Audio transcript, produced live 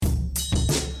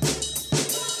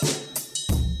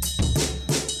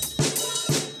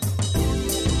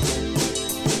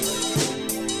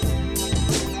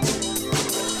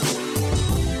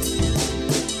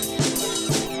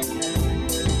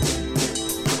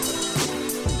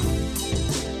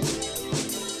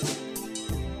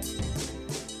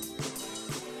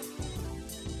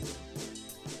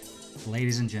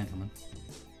gentlemen,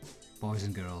 boys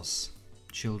and girls,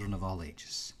 children of all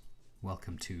ages,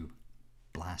 welcome to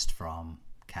Blast From,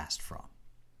 Cast From.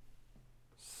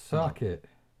 Suck it.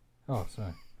 Oh,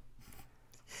 sorry.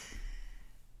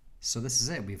 So this is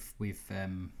it. We've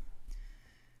run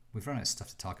out of stuff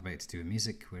to talk about to do with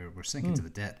music. We're sinking to the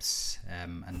depths,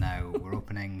 and now we're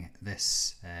opening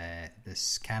this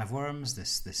can of worms.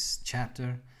 This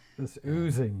chapter. This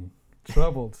oozing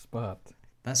troubled spot.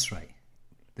 That's right.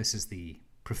 This is the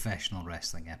professional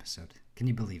wrestling episode. Can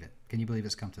you believe it? Can you believe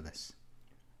it's come to this?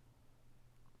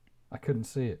 I couldn't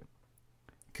see it.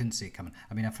 Couldn't see it coming.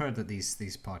 I mean, I've heard that these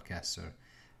podcasts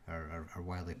are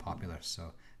wildly popular.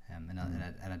 So, in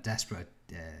a desperate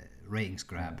ratings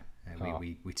grab,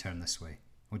 we turn this way.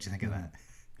 What do you think of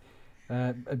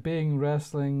that? Being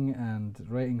wrestling and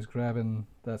ratings grabbing,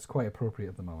 that's quite appropriate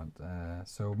at the moment.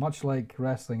 So much like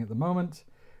wrestling at the moment,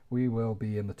 we will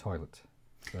be in the toilet.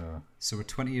 So we're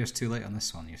 20 years too late on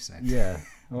this one, you're saying? Yeah.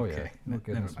 Oh, okay. Yeah. Oh,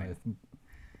 goodness Never mind.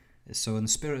 So in the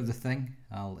spirit of the thing,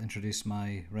 I'll introduce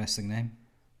my wrestling name.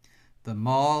 The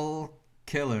Mall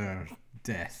Killer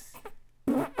Death.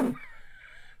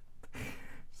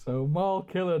 So Mall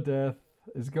Killer Death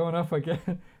is going up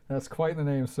again. That's quite the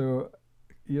name. So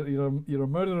you're a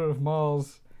murderer of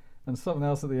malls and something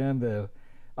else at the end there.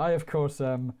 I, of course,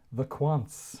 am the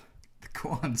Quants. The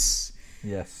Quants.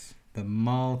 Yes. The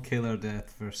Mall Killer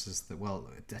Death versus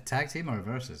a tag team or a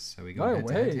versus? Are we going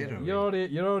head-to-head here?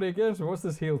 You're already against me. What's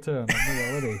this heel turn? I'm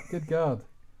already. Good God.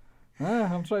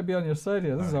 I'm trying to be on your side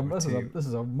here. This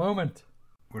is a moment.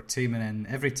 We're teaming in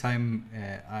every time.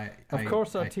 Of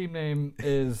course, our team name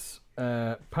is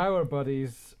Power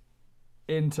Buddies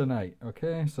in Tonight.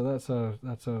 Okay, so that's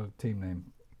our team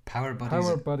name. Power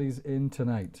Buddies in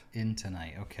Tonight. In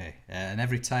Tonight. Okay. And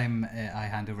every time I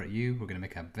hand over at you, we're going to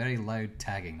make a very loud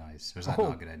tagging noise. Or is that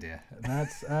not a good idea?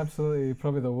 That's absolutely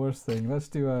probably the worst thing. Let's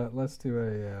do a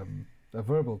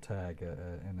verbal tag,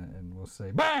 and we'll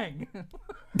say bang.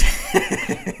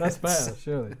 That's better,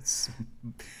 surely.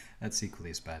 That's equally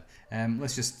as bad.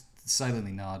 Let's just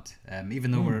silently nod,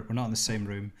 even though we're not in the same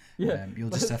room. Yeah,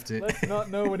 you'll just have to. Let's not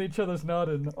know when each other's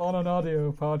nodding on an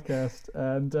audio podcast,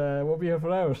 and we'll be here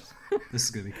for hours. This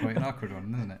is going to be quite an awkward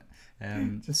one, isn't it?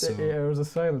 Just 8 hours of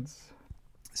silence.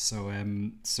 So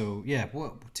yeah.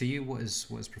 What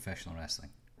is professional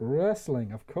wrestling?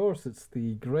 Wrestling, of course, it's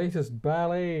the greatest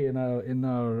ballet in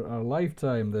our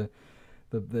lifetime.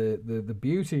 The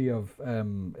beauty of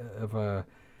a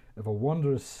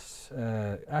wondrous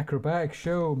acrobatic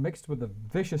show mixed with the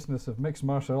viciousness of mixed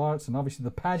martial arts, and obviously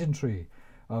the pageantry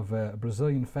of a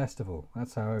Brazilian festival.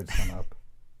 That's how I would sum up.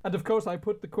 And of course, I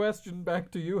put the question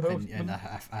back to you, host. And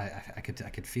I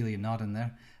could feel you nodding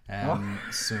there.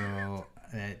 So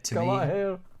to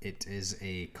me, it is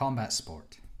a combat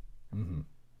sport. Mm-hmm.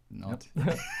 Nod.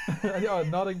 Yeah,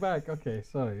 nodding back. Okay,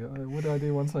 sorry. What do I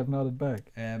do once I've nodded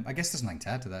back? I guess there's nothing to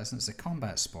add to that, isn't it? It's a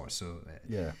combat sport, so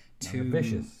yeah, too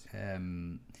vicious.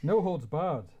 No holds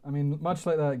barred. I mean, much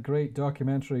like that great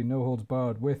documentary No Holds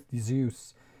Barred with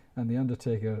Zeus and the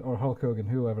Undertaker or Hulk Hogan,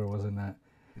 whoever was in that.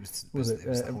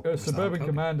 Suburban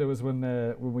Commando was when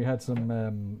we had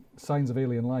some signs of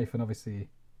alien life, and obviously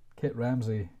Kit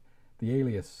Ramsey, the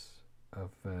alias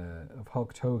of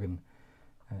Hulk Hogan,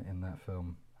 in that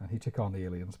film. And he took on the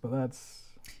aliens, but that's...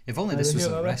 If only this was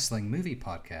a wrestling movie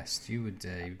podcast, you'd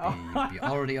be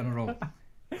already on a roll.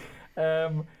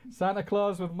 Santa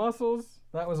Claus with muscles,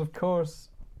 that was, of course,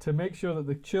 to make sure that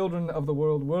the children of the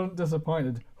world weren't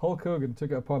disappointed. Hulk Hogan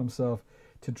took it upon himself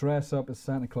to dress up as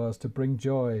Santa Claus to bring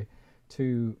joy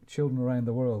to children around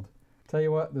the world. Tell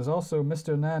you what, there's also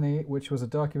Mr. Nanny, which was a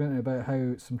documentary about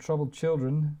how some troubled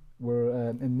children were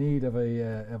in need of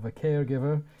a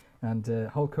caregiver. And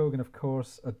Hulk Hogan, of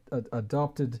course,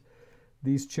 adopted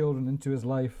these children into his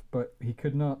life, but he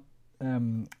could not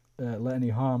let any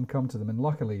harm come to them. And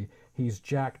luckily, he's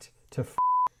jacked to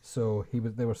so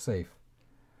they were safe.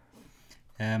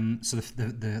 So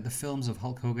the films of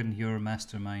Hulk Hogan, your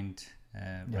mastermind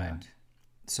round.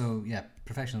 So yeah,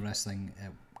 professional wrestling,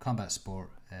 combat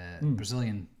sport,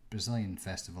 Brazilian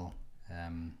festival.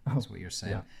 That's what you're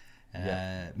saying.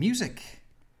 Music.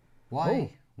 Why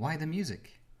the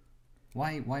music?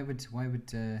 Why would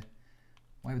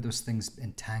those things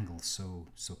entangle so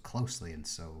closely and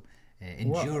so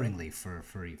enduringly for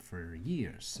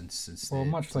years since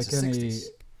much like the 60s?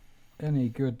 any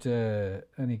good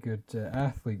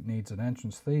athlete needs an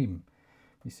entrance theme.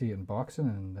 You see it in boxing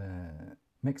and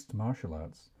mixed martial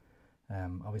arts.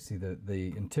 Obviously,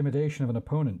 the intimidation of an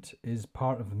opponent is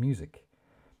part of the music.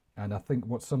 And I think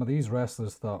what some of these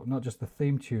wrestlers thought, not just the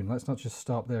theme tune, let's not just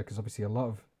stop there, because obviously a lot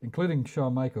of, including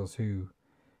Shawn Michaels, who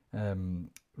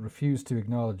refused to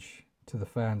acknowledge to the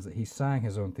fans that he sang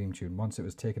his own theme tune once it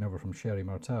was taken over from Sherry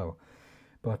Martel.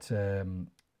 But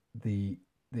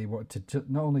they wanted to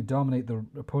not only dominate the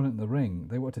opponent in the ring,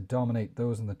 they wanted to dominate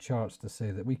those in the charts to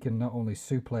say that we can not only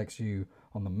suplex you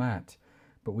on the mat,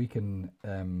 but we can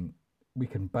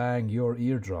bang your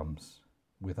eardrums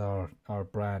with our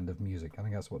brand of music. I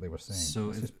think that's what they were saying. So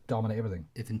let's just dominate everything.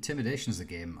 If intimidation's the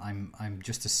game, I'm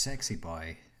just a sexy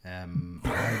boy.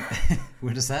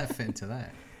 Where does that fit into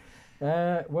that?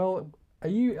 Well, are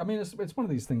you? I mean, it's one of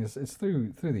these things. It's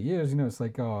through the years. It's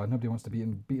like, oh, nobody wants to be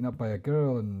beaten up by a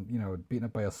girl, and beaten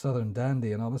up by a southern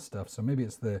dandy and all this stuff. So maybe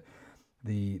it's the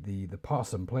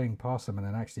possum playing possum, and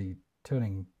then actually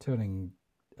turning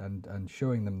and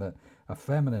showing them that a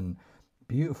feminine,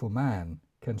 beautiful man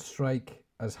can strike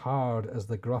as hard as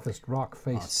the gruffest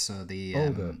rock-faced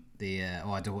boulder.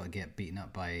 I don't want to get beaten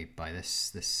up by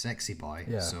this sexy boy.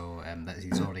 Yeah. So that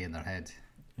he's already in their head.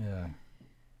 Yeah.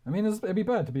 I mean, it'd be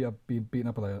bad to be beaten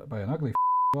up by an ugly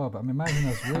but I mean, imagine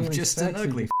us really I'm just sexy. an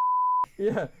ugly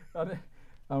Yeah, I'm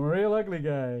a real ugly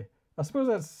guy. I suppose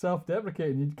that's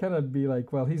self-deprecating. You'd kind of be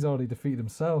like, well, he's already defeated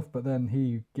himself, but then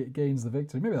he gains the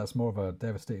victory. Maybe that's more of a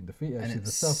devastating defeat, actually, the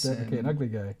self-deprecating ugly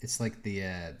guy. It's like the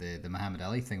Muhammad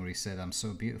Ali thing where he said, "I'm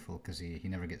so beautiful," because he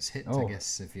never gets hit. I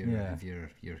guess if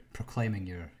you're proclaiming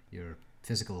your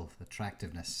physical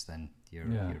attractiveness, then you're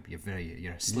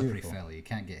a slippery fellow. You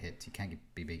can't get hit. You can't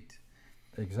be beat.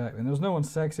 Exactly, and there's no one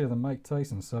sexier than Mike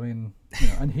Tyson. So I mean,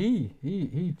 and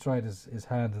he tried his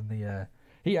hand in the.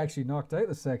 He actually knocked out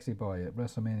the sexy boy at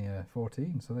WrestleMania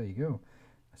 14. So there you go.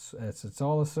 It's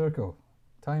all a circle.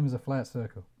 Time is a flat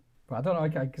circle. But I don't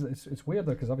know. It's weird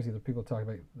though, because obviously the people talk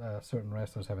about certain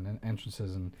wrestlers having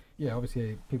entrances, and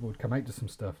obviously people would come out to some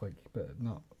stuff but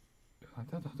not. I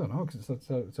don't know, because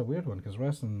it's a weird one, because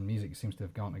wrestling music seems to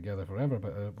have gone together forever,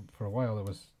 but for a while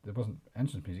there wasn't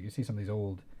entrance music. You see some of these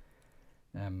old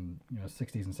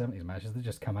 60s and 70s matches, they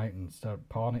just come out and start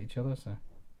pawing at each other. So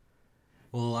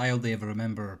well, I only ever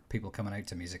remember people coming out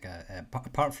to music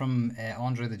apart from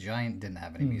Andre the Giant didn't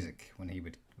have any music when he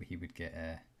would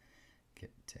get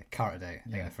carted out. I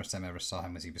think the first time I ever saw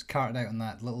him was he was carted out on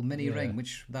that little mini ring,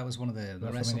 which that was one of the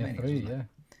WrestleMania 3, wasn't it?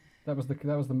 That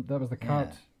was the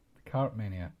cart.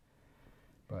 Cartmania,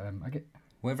 but I get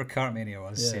whatever Cartmania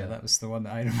was. Yeah, that was the one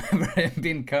that I remember him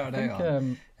being carted out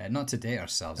on. Not to date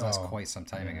ourselves. That's quite some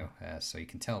time ago. So you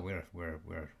can tell we're.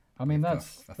 I mean, that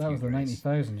was the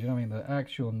 90,000. You know what I mean? The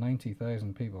actual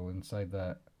 90,000 people inside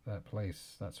that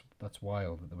place. That's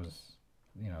wild. That there was,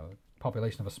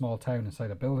 population of a small town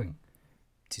inside a building.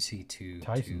 To see two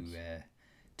Titans.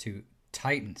 Two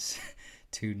Titans.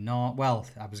 I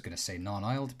was going to say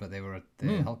non-oiled, but they were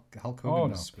Hulk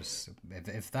Hogan was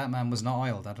if that man was not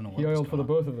oiled, I don't know what he was oiled for the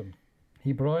both of them.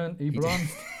 He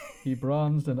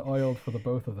bronzed and oiled for the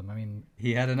both of them. I mean,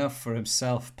 he had enough for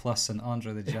himself plus an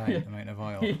Andre the Giant amount of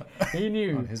oil he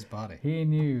knew on his body. He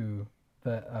knew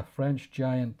that a French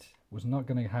giant was not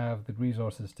going to have the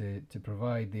resources to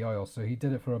provide the oil, so he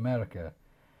did it for America,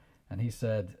 and he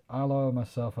said, "I'll oil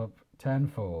myself up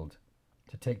tenfold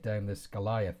to take down this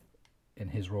Goliath." In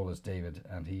his role as David,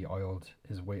 and he oiled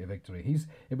his way to victory.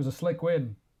 It was a slick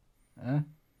win.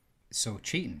 So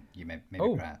cheating, you maybe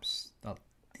perhaps,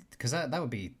 because that would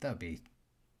be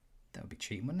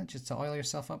cheating, wouldn't it? Just to oil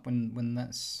yourself up when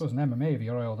that's. I suppose in MMA, if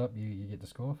you're oiled up, you get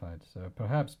disqualified. So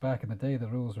perhaps back in the day the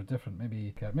rules were different.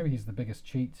 Maybe he's the biggest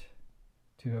cheat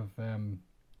to have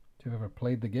ever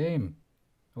played the game.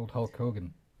 Old Hulk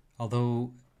Hogan.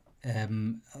 Although,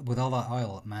 with all that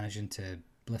oil, managing to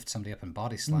lift somebody up and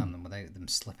body slam them without them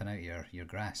slipping out your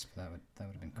grasp, that would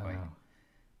have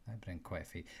been quite a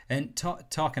feat. And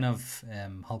talking of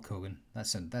Hulk Hogan,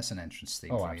 that's an entrance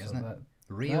theme for you, isn't it?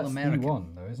 Real American. That's the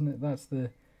one, though, isn't it? That's the.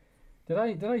 Did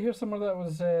I hear somewhere that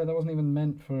wasn't even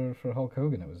meant for Hulk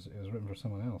Hogan? It was written for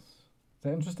someone else. Is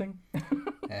that interesting?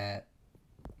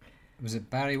 Was it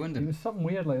Barry Windham? It was something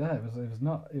weird like that. It was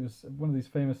not. It was one of these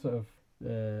famous sort of.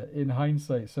 In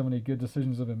hindsight, so many good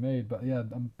decisions have been made, but yeah,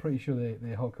 I'm pretty sure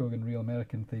the Hulk Hogan Real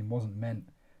American theme wasn't meant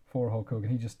for Hulk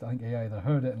Hogan. I think he either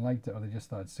heard it and liked it, or they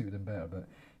just thought it suited him better. But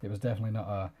it was definitely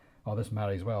not this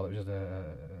marries well. It was just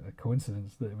a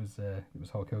coincidence that it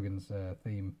was Hulk Hogan's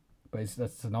theme. But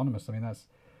that's synonymous. I mean,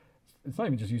 it's not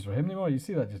even just used for him anymore. You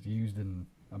see that just used in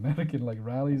American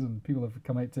rallies, and people have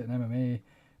come out to it in MMA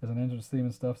as an entrance theme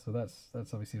and stuff. So that's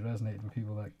obviously resonated with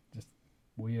people. That just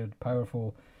weird,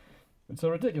 powerful. It's a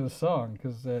ridiculous song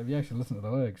because if you actually listen to the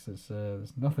lyrics,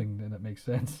 there's nothing in it makes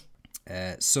sense.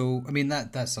 So I mean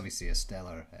that's obviously a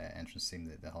stellar entrance theme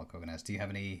that Hulk Hogan has. Do you have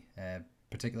any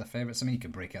particular favourites? I mean, you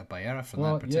could break it up by era from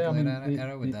that particular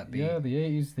era. Would that be? Yeah, the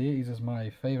 80s. The 80s is my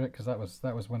favourite because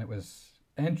that was when it was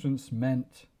entrance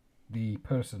meant the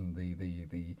person,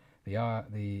 the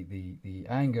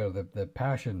anger, the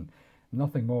passion,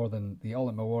 nothing more than the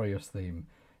Ultimate Warriors theme.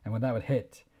 And when that would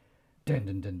hit, dun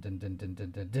dun dun dun dun dun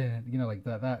dun dun, dun, you know, like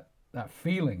that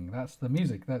feeling. That's the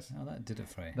music. That did it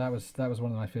for you. That was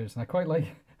one of my favorites, and I quite like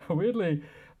weirdly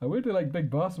like Big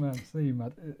Boss Man's theme. I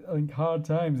think Hard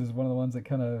Times is one of the ones that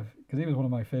kind of, because he was one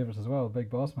of my favorites as well, Big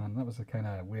Boss Man. That was a kind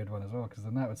of weird one as well, because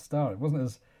then that would start. It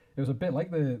was a bit like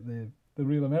the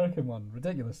Real American one,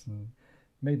 ridiculous and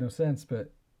made no sense.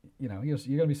 But you know, you're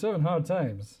going to be serving hard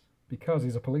times because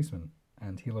he's a policeman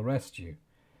and he'll arrest you.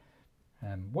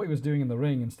 What he was doing in the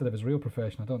ring instead of his real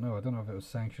profession, I don't know. I don't know if it was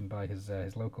sanctioned by his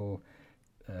local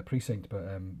precinct, but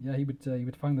he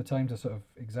would find the time to sort of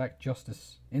exact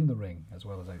justice in the ring as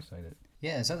well as outside it.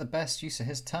 Yeah, is that the best use of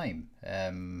his time?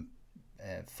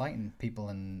 Fighting people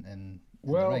in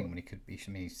the ring when he could be.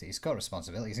 I mean, he's got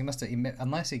responsibilities. He must have,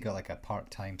 unless he got like a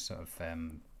part-time sort of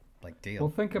like deal. Well,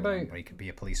 think about where he could be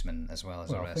a policeman as well as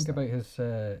a wrestler. Think about his.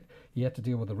 He had to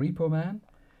deal with the Repo Man.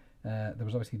 There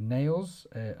was obviously Nails,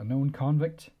 a known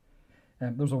convict.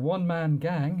 There was a one-man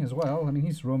gang as well. I mean,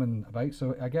 he's roaming about,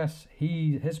 so I guess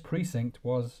his precinct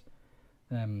was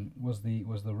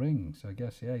the ring. So I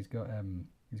guess he's got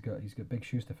big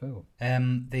shoes to fill.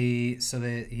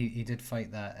 He did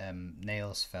fight that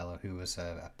Nails fellow who was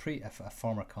a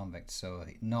former convict. So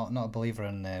not a believer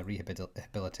in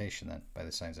rehabilitation then, by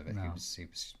the sounds of it. No. He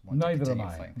was wanting to continue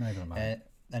fighting. Neither am I.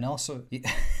 And also.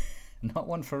 Not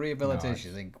one for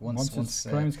rehabilitation. No, I think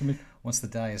once the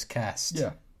die is cast.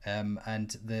 Yeah.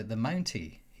 And the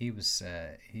Mountie, he was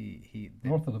he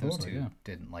north of the those border. two Yeah.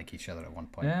 didn't like each other at one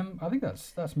point. I think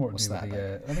that's more to What's do with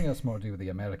that I think that's more to do with the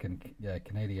American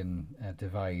Canadian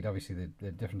divide. Obviously,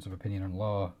 the difference of opinion on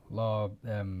law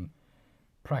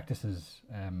practices,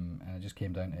 and it just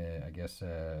came down to, I guess,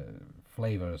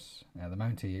 flavors. The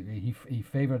Mountie he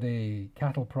favoured a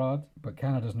cattle prod, but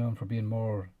Canada's known for being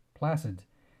more placid.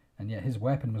 And yet his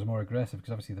weapon was more aggressive,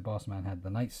 because obviously the boss man had the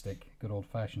nightstick, good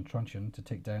old-fashioned truncheon, to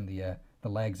take down the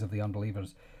legs of the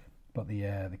unbelievers. But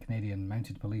the Canadian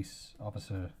mounted police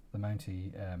officer, the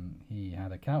Mountie, he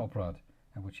had a cattle prod,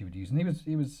 which he would use, and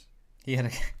he had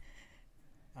a.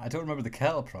 I don't remember the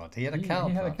cattle prod. He had a cattle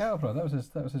prod. He had a cattle prod. That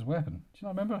was his weapon. Do you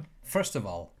not remember? First of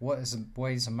all, why does a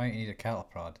Mountie need a cattle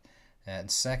prod?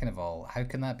 And second of all, how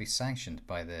can that be sanctioned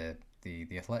by the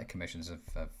athletic commissions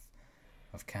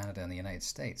of Canada and the United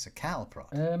States? A cattle prod.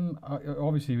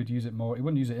 Obviously, he would use it more. He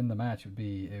wouldn't use it in the match. It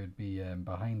would be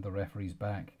behind the referee's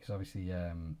back, because obviously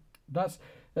that's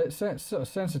sort of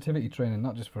sensitivity training,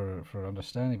 not just for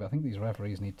understanding, but I think these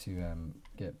referees need to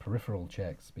get peripheral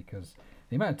checks, because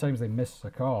the amount of times they miss a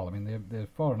call. I mean, the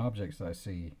foreign objects that I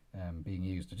see being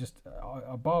used are just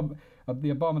the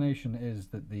abomination is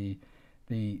that the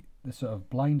sort of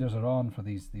blinders are on for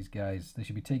these guys. They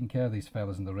should be taking care of these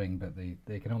fellas in the ring, but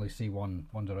they can only see one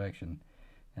direction.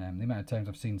 The amount of times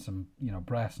I've seen some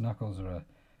brass knuckles or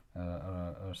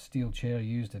a steel chair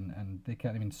used, and they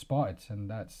can't even spot it, and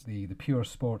that's the pure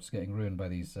sports getting ruined by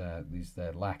these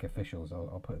lack officials.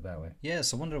 I'll put it that way.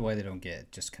 Yes, I wonder why they don't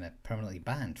get just kind of permanently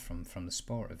banned from the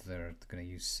sport if they're going to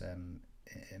use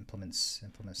implements.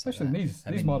 Especially like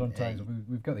in these modern times,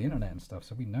 we've got the internet and stuff,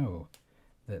 so we know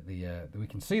that that we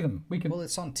can see them. Well,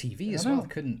 it's on TV as well.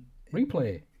 Couldn't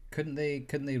they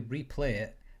replay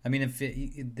it? I mean, if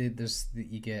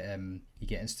you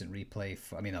get instant replay.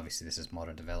 I mean, obviously this is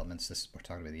modern developments. We're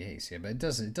talking about the 80s here, but it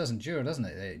does endure, doesn't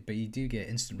it? But you do get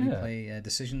instant replay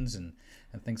decisions and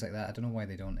things like that. I don't know why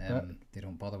they don't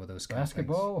bother with those kind of things.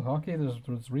 Basketball, hockey, there's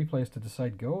replays to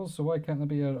decide goals. So why can't there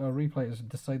be a replay to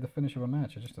decide the finish of a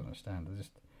match? I just don't understand.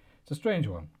 It's a strange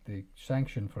one. The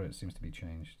sanction for it seems to be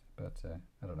changed, but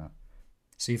I don't know.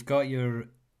 So you've got your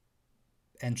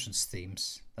entrance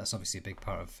themes. That's obviously a big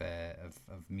part of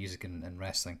music and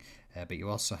wrestling, but you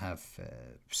also have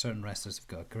certain wrestlers have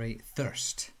got a great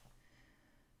thirst,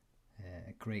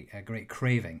 a great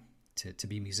craving to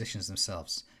be musicians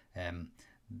themselves.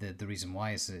 The reason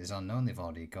why is unknown. They've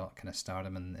already got kind of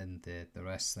stardom in the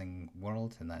wrestling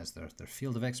world, and that is their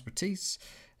field of expertise.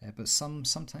 But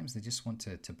sometimes they just want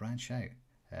to branch out.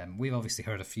 We've obviously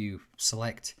heard a few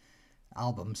select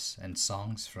albums and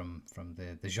songs from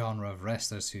the genre of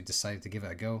wrestlers who decided to give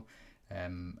it a go,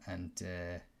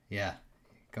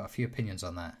 got a few opinions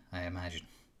on that, I imagine.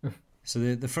 So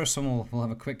the first one we'll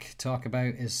have a quick talk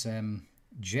about is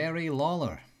Jerry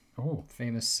Lawler,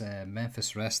 famous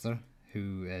Memphis wrestler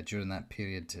who during that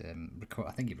period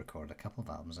I think he recorded a couple of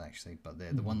albums actually, but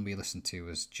the one we listened to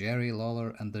was Jerry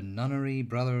Lawler and the Nunnery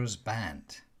Brothers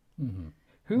Band. Mm-hmm.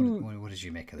 What did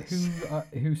you make of this?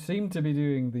 Who seemed to be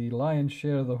doing the lion's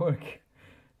share of the work,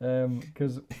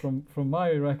 because from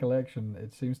my recollection,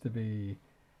 it seems to be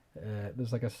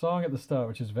there's like a song at the start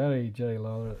which is very Jerry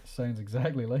Lawler. It sounds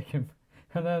exactly like him,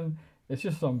 and then it's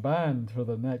just on band for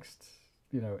the next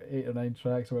 8 or 9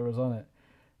 tracks or whatever's on it.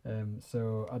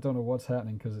 So I don't know what's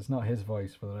happening because it's not his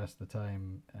voice for the rest of the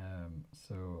time.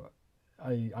 So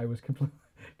I was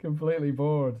completely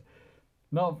bored.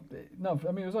 Not.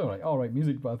 I mean, it was all right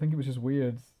music, but I think it was just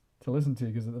weird to listen to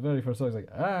because at the very first song it's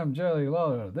like, "I'm Jerry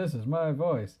Lawler. This is my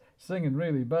voice, singing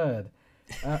really bad."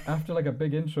 After like a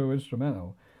big intro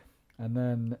instrumental, and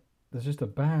then there's just a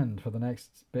band for the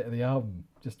next bit of the album,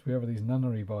 just whoever these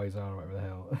Nunnery Boys are, or whatever the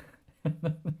hell.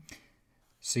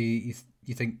 So you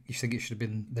think it should have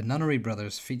been the Nunnery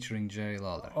Brothers featuring Jerry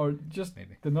Lawler, or just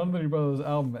maybe the Nunnery Brothers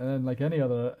album, and then like any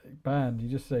other band, you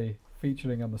just say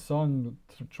featuring on the song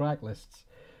track lists,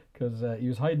 because he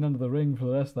was hiding under the ring for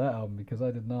the rest of that album because I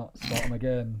did not spot him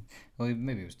again. Well,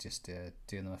 maybe it was just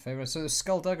doing them a favour. So it's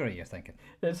skullduggery, you're thinking?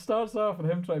 It starts off with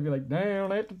him trying to be like,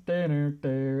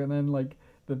 and then like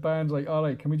the band's like, all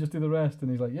right, can we just do the rest?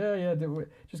 And he's like, yeah,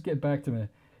 just get back to me.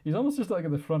 He's almost just like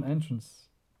at the front entrance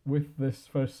with this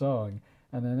first song,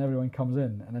 and then everyone comes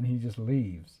in, and then he just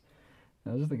leaves.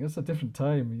 And I just think it's a different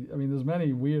time. I mean, there's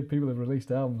many weird people who've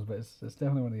released albums, but it's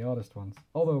definitely one of the oddest ones.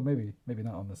 Although maybe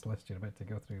not on this list you're about to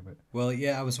go through. But well,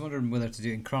 yeah, I was wondering whether to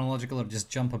do it in chronological or just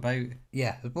jump about.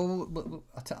 Yeah, well,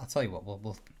 I'll tell you what,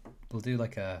 we'll do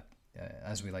like a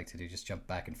as we like to do, just jump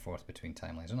back and forth between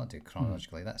timelines. We'll not do it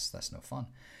chronologically. That's no fun.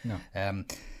 No.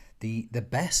 The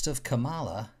Best of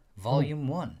Kamala Volume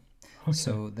 1. Okay.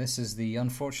 So this is the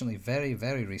unfortunately very,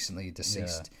 very recently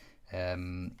deceased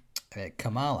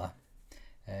Kamala,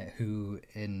 who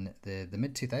in the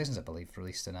mid-2000s, I believe,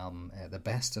 released an album, The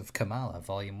Best of Kamala,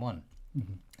 Volume 1.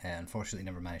 Mm-hmm. Unfortunately,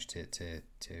 never managed to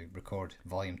record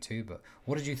Volume 2, but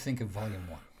what did you think of Volume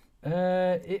 1?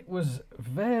 It was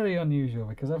very unusual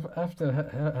because after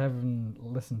having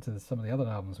listened to some of the other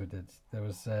albums we did, there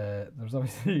was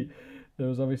obviously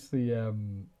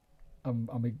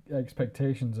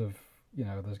expectations of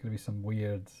there's going to be some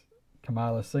weird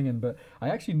Kamala singing, but I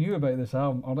actually knew about this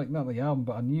album, or like not the album,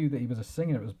 but I knew that he was a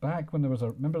singer. It was back when there was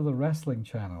remember the wrestling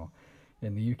channel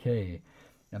in the UK,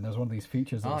 and there was one of these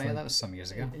features. That was some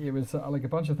years ago. It was like a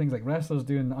bunch of things, like wrestlers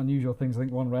doing unusual things. I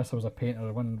think one wrestler was a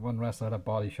painter, one wrestler had a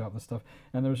body shop and stuff,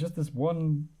 and there was just this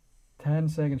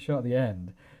 10-second shot at the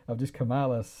end of just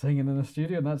Kamala singing in a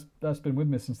studio, and that's been with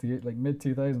me since the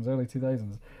mid-2000s, early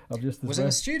 2000s. Of just this was it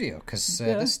a studio? Because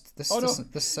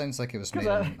this sounds like it was made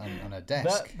on a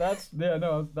desk. That's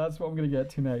what I'm going to get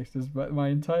to next. Is my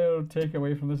entire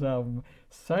takeaway from this album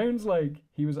sounds like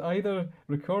he was either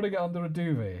recording it under a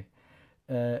duvet,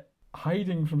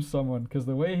 hiding from someone, because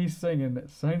the way he's singing, it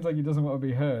sounds like he doesn't want to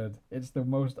be heard. It's the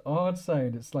most odd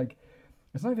sound. It's like,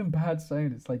 it's not even bad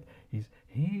sound. It's like he's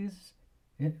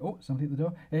somebody at the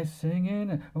door is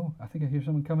singing. Oh, I think I hear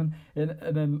someone coming. And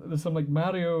then there's some like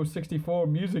Mario 64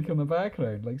 music in the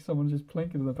background, like someone's just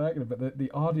plinking in the background. But the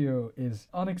audio is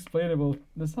unexplainable.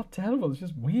 It's not terrible. It's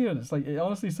just weird. It's like, it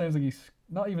honestly sounds like he's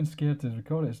not even scared to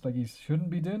record it. It's like he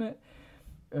shouldn't be doing it.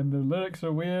 And the lyrics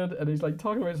are weird. And he's like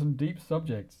talking about some deep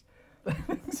subjects.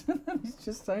 It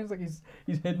just sounds like he's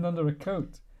hidden under a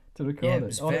coat to record it. It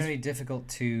was very difficult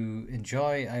to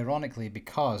enjoy, ironically,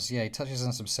 because he touches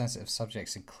on some sensitive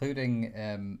subjects, including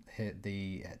a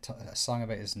song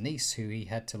about his niece who he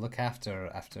had to look after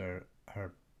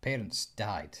her parents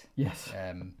died. Yes.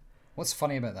 What's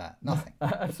funny about that? Nothing.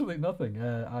 Absolutely nothing.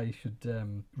 I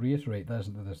should reiterate there's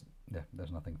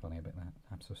nothing funny about that.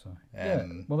 I'm so sorry.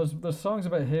 Well, there's songs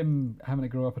about him having to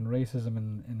grow up in racism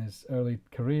in his early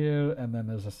career, and then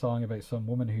there's a song about some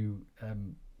woman who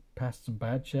passed some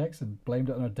bad checks and blamed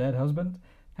it on her dead husband.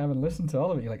 Having listened to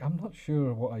all of it, you're like, I'm not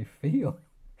sure what I feel.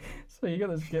 So you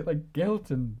get like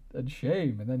guilt and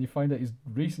shame, and then you find out he's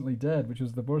recently dead, which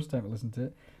was the worst time to listen to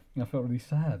it. And I felt really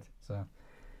sad. So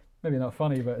maybe not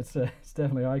funny, but it's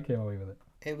definitely, I came away with it.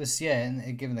 It was,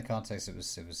 and given the context, it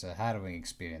was a harrowing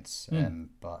experience.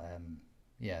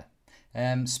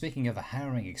 Speaking of a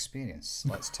harrowing experience,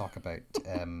 let's talk about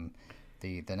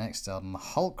the next album,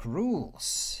 Hulk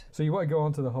Rules. So you want to go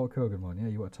on to the Hulk Hogan one, yeah?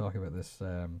 You want to talk about this,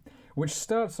 which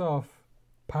starts off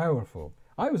powerful.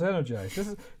 I was energized.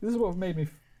 This is what made me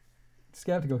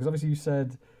skeptical, because obviously you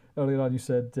said earlier on,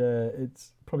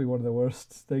 it's probably one of the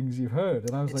worst things you've heard,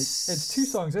 and I was like, it's 2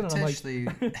 songs in, and I'm like,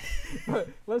 but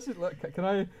let's just look.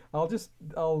 You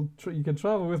can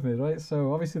travel with me, right?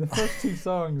 So obviously the first 2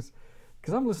 songs,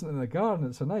 because I'm listening in the garden.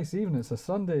 It's a nice evening. It's a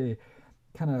Sunday.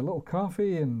 Kind of a little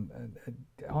coffee, and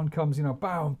on comes,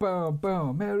 boom, boom, boom,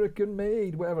 American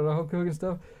made, whatever, the Hulk Hogan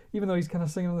stuff. Even though he's kind of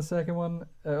singing on the second one,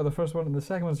 or the first one, and the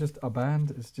second one's just a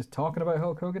band. It's just talking about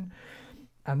Hulk Hogan.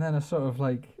 And then a sort of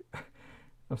like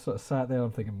I've sort of sat there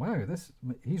and thinking, wow,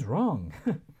 he's wrong.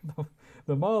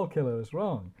 The mall killer is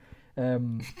wrong.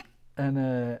 And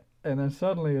then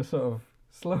suddenly a sort of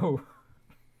slow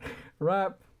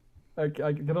rap, I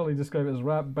can only describe it as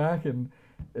rap backing,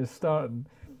 is starting.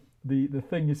 The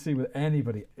thing you see with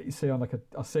anybody, you say on like a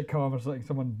sitcom or something,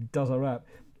 someone does a rap,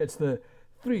 it's the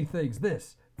three things,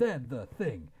 this, then the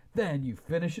thing, then you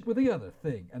finish it with the other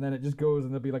thing, and then it just goes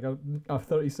and there'll be like a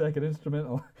 30-second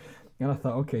instrumental. And I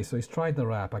thought, okay, so he's tried the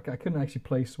rap. I couldn't actually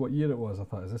place what year it was. I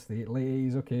thought, is this the late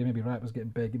 80s? Okay, maybe rap was getting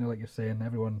big, like you're saying,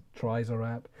 everyone tries a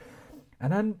rap.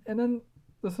 And then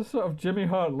there's a sort of Jimmy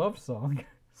Hart love song.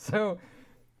 So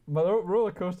my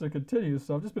roller coaster continues,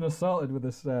 so I've just been assaulted with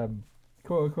this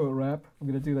quote-unquote rap. I'm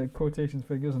going to do like quotation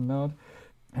fingers and nod.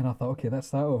 And I thought, okay,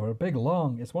 that's that over. A big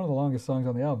long. It's one of the longest songs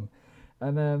on the album.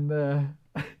 And then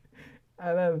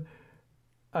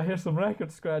I hear some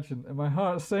record scratching and my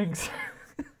heart sinks.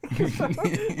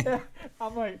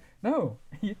 I'm like, no,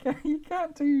 you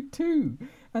can't do two.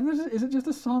 And is it just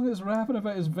a song that's rapping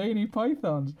about his veiny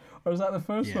pythons, or is that the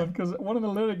first one? Because one of the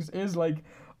lyrics is like,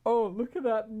 oh, look at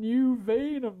that new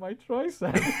vein on my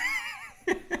tricep.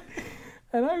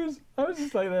 And I was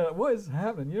just like that. What is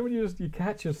happening? You know when you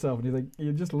catch yourself and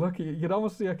you just look at you could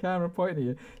almost see a camera pointing at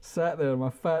you, sat there, my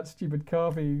fat stupid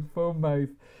coffee foam mouth,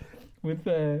 with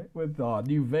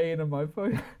new vein on my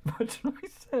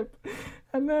tricep,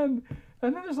 and then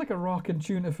there's like a rocking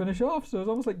tune to finish off. So it's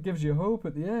almost like gives you hope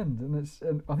at the end. And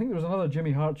I think there was another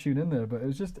Jimmy Hart tune in there, but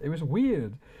it was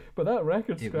weird. But that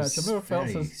record scratch, I've never felt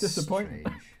so disappointed.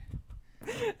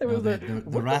 It was the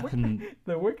rap and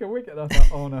the wicket. And I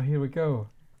thought, oh no, here we go.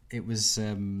 It was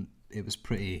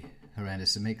pretty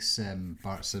horrendous. It makes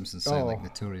Bart Simpson sound like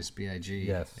Notorious B.I.G.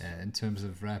 Yes. In terms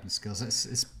of rapping skills.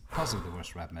 It's possibly the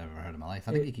worst rap I've ever heard in my life.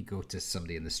 I think you could go to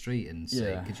somebody in the street and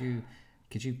say, could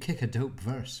you kick a dope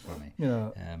verse for me?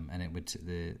 Yeah. And it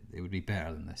would be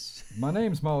better than this. My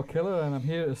name's Mal Killer, and I'm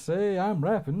here to say I'm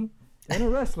rapping in a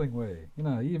wrestling way. You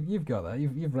know, you've got that.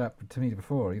 You've rapped to me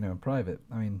before. You know, in private.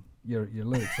 I mean, your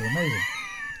lyrics are amazing.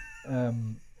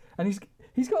 And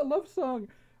he's got a love song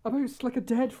about like a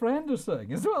dead friend or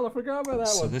something as well. I forgot about that one.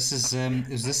 So this is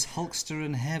this Hulkster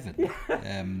in Heaven?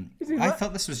 I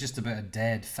thought this was just about a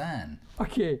dead fan.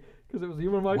 Okay, because it was you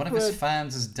were my one friend. of his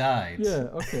fans has died. Yeah.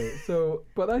 Okay. So,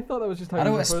 but I thought that was just how. I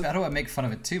don't want to make fun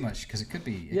of it too much because it could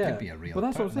be a real. But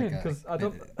that's what I'm saying because I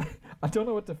don't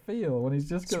know what to feel when he's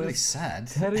just. It's really sad.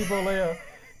 Terry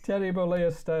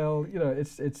Bollea style. You know,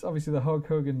 it's obviously the Hulk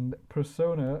Hogan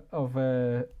persona of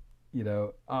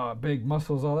big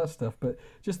muscles, all that stuff, but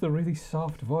just the really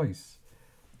soft voice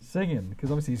singing, because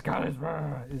obviously he's got his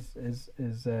when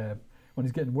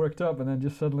he's getting worked up, and then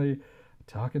just suddenly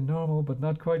talking normal but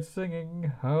not quite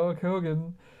singing Hulk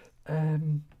Hogan.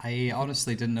 I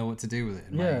honestly didn't know what to do with it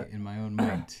in my own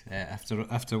mind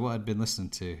after what I'd been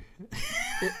listening to.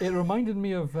 It reminded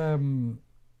me of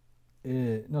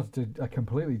not to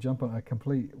completely jump on a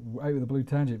complete out of the blue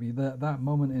tangent, but that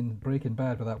moment in Breaking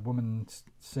Bad where that woman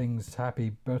sings "Happy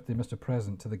Birthday, Mr.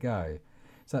 President" to the guy.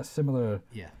 It's that similar.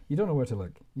 Yeah. You don't know where to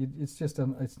look. It's just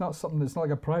it's not something. It's not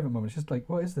like a private moment. It's just like,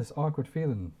 what is this awkward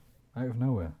feeling out of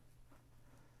nowhere?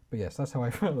 But yes, that's how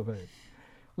I felt about it.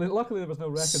 Luckily, there was no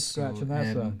record scratch in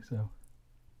that song. So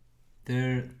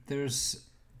there's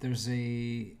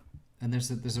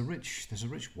a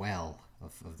rich well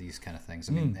of these kind of things.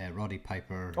 I mean, Roddy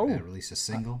Piper released a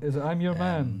single. Is it "I'm Your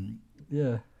Man"?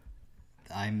 Yeah.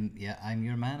 I'm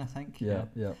Your Man, I think. Yeah.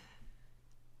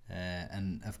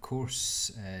 And of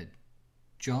course,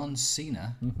 John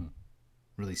Cena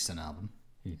released an album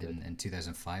in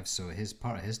 2005. So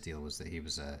part of his deal was that he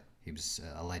was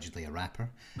allegedly a rapper.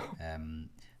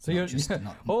 So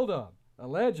hold on,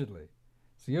 allegedly.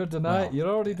 So you're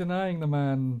already denying the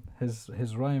man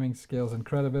his rhyming skills and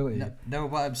credibility. No,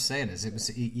 what I'm saying is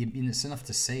it's enough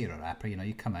to say you're a rapper. You know,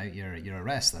 you come out, you're a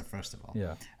wrestler first of all,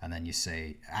 and then you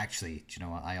say, actually, do you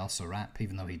know what? I also rap,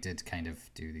 even though he did kind of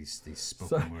do these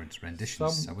spoken words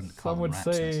renditions. I wouldn't call them raps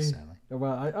necessarily.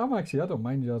 Well, I don't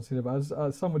mind John Cena,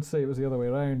 but some would say it was the other way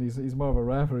around. He's more of a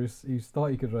rapper who's thought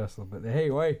he could wrestle, but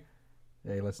hey,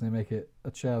 let's not make it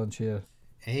a challenge here.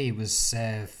 Hey, he was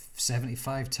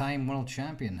 75-time world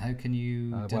champion. How can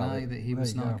you deny that he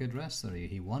was not a good wrestler?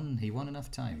 He won enough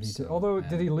times. So, although,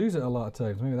 did he lose it a lot of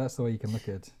times? Maybe that's the way you can look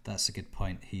at it. That's a good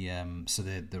point. He so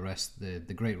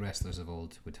the great wrestlers of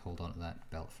old would hold on to that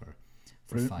belt for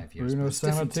 5 years. Bruno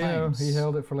Sammartino, he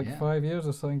held it for 5 years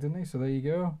or something, didn't he? So there you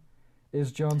go.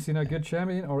 Is John Cena a good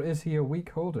champion, or is he a weak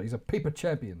holder? He's a paper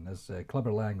champion, as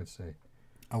Clubber Lang would say.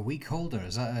 A weak holder,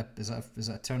 is that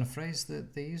a turn of phrase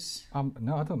that they use?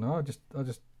 No, I don't know. I just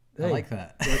I like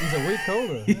that. Yeah, he's a week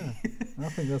holder. Yeah, I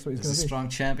think that's what he's going to be. There's a strong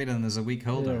champion and there's a weak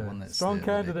holder. Yeah. One that's strong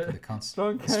candidate,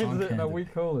 strong candidate, and a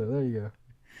weak holder. There you go.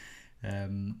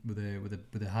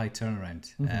 With a high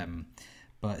turnaround.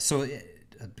 But so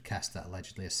cast that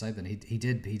allegedly aside. Then he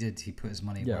put his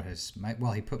money where his mouth.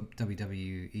 Well, he put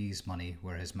WWE's money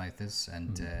where his mouth is,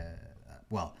 and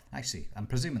well, actually, I'm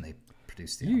presuming they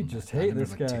produced the. You just hate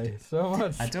this guy so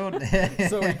much. I don't.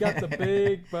 So he got the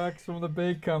big bucks from the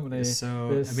big company. So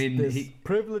this, I mean, this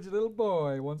privileged little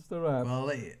boy wants to rap. Well, I'll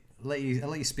let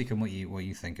you speak on what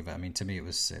you think of it. I mean, to me, it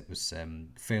was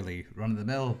fairly run of the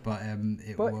mill, but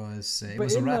it was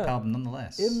a rap album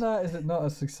nonetheless. In that, is it not a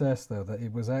success though that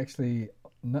it was actually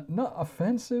not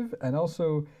offensive and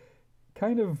also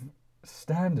kind of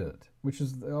standard, which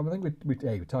is, I think we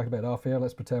talked about it off air.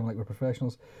 Let's pretend like we're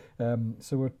professionals.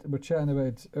 So we're chatting about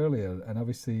it earlier, and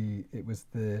obviously it was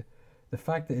the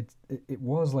fact that it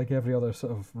was like every other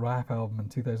sort of rap album in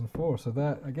 2004. So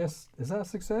that, I guess, is that a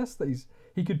success that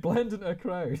he could blend into a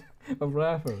crowd of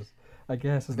rappers, I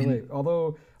guess, is the way.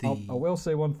 Although I will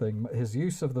say one thing: his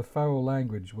use of the foul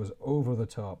language was over the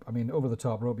top. I mean, over the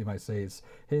top rope, you might say. It's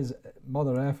his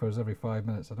mother effers every 5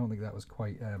 minutes. I don't think that was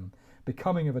quite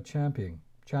becoming of a champion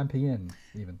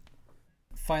even.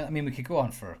 Fine. I mean, we could go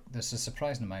on for. There's a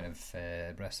surprising amount of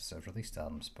rest of released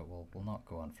albums, but we'll not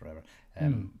go on forever.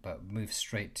 But move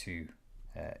straight to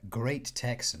 "Great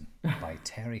Texan" by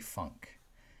Terry Funk.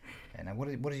 Now, what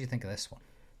did you think of this one?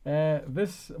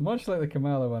 This, much like the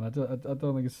Kamala one, I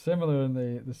don't think it's similar in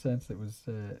the sense that it was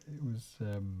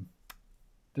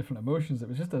different emotions. It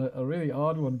was just a really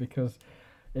odd one because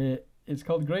it's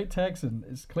called Great Texan.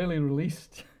 It's clearly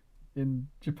released in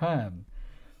Japan.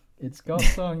 It's got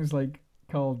songs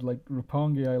called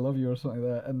Roppongi, I Love You or something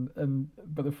like that,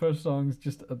 but the first song's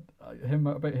just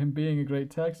about him being a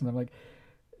great Texan. I'm like,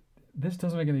 this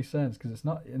doesn't make any sense because it's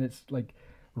not, and it's like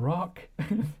rock,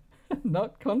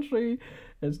 not country.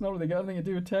 It's not really got anything to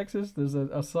do with Texas. There's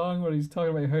a song where he's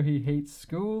talking about how he hates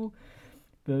school.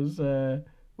 There's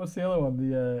what's the other one?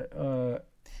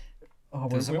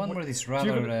 There's the one where he's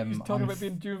rather he's talking about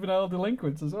being juvenile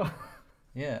delinquents as well.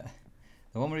 Yeah.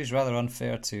 The one where he's rather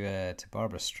unfair to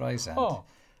Barbara Streisand. Oh,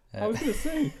 I was going to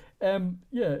say,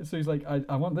 so he's like,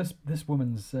 I want this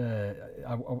woman's,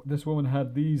 this woman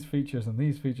had these features and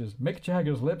these features. Mick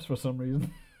Jagger's lips for some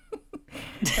reason.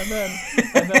 and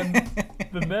then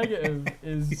the negative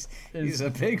is he's a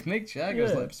big Mick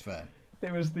Jagger's lips fan.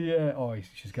 It was the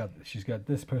she's got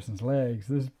this person's legs,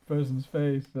 this person's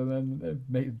face, and then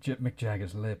Mick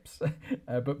Jagger's lips,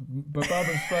 but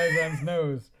Barbara Streisand's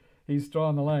nose. He's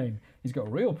drawing the line. He's got a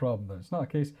real problem though. It's not a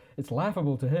case. It's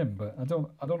laughable to him, but I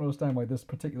don't understand why this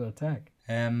particular attack.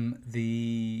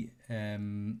 You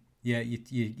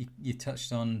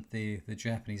touched on the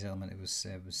Japanese element. It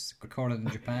was recorded in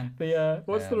Japan.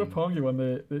 What's the Roppongi one?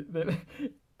 The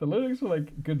lyrics were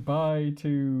like goodbye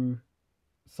to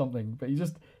something, but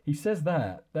he says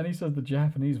that. Then he says the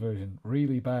Japanese version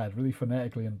really bad, really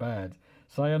phonetically and bad.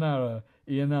 Sayonara,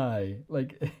 Ianai.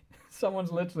 Like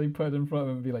someone's literally put it in front of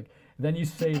him and be like, then you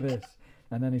say this,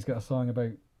 and then he's got a song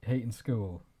about hating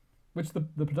school, which the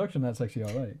production that's actually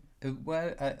all right.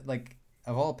 Well,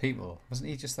 of all people, wasn't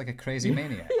he just like a crazy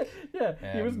maniac? Yeah,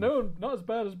 he was known, not as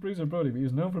bad as Bruiser Brody, but he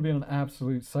was known for being an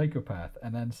absolute psychopath.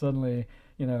 And then suddenly,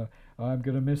 I'm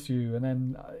going to miss you. And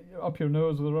then up your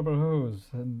nose with a rubber hose.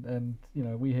 And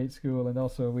we hate school. And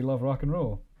also we love rock and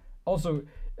roll. Also,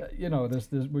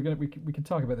 we can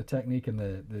talk about the technique and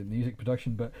the music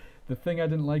production. But the thing I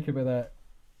didn't like about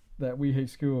that we hate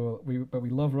school, but we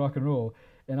love rock and roll.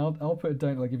 And I'll put it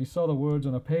down to, like, if you saw the words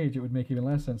on a page, it would make even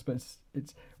less sense. But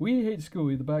it's we hate school,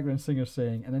 the background singer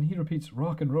saying, and then he repeats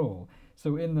rock and roll.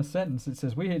 So in the sentence it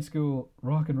says we hate school,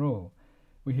 rock and roll.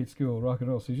 We hate school, rock and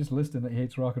roll. So he's just listing that he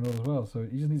hates rock and roll as well. So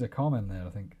he just needs a comma in there, I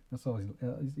think. That's all.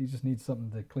 He just needs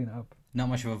something to clean it up. Not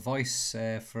much of a voice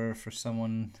for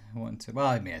someone wanting to. Well,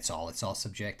 I mean, it's all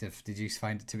subjective. Did you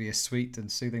find it to be a sweet and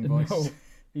soothing voice? No,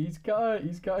 he's got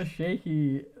a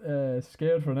shaky,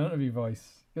 scared for an interview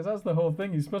voice. Because that's the whole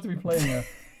thing. He's supposed to be playing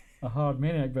a hard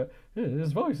maniac, but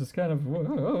his voice is kind of,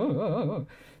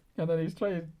 and then he's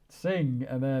trying to sing,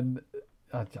 and then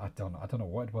I don't know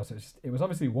what it was. It was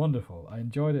obviously wonderful. I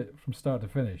enjoyed it from start to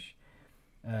finish,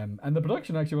 and the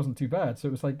production actually wasn't too bad. So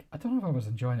it was like, I don't know if I was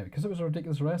enjoying it because it was a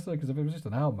ridiculous wrestler. Because if it was just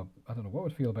an album, I don't know what I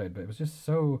would feel about it. But it was just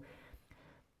so.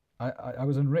 I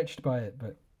was enriched by it,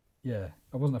 but yeah,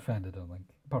 I wasn't offended. I don't think,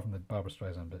 apart from the Barbara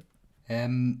Streisand bit.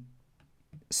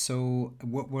 So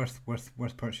worth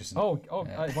purchasing.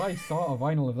 If I saw a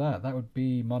vinyl of that would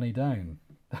be money down.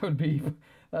 That would be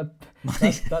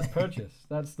that's purchase.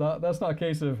 That's not a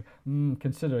case of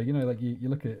consider. Like you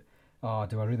look at oh,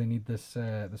 do I really need this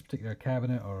particular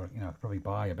cabinet, or I could probably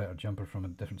buy a better jumper from a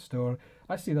different store.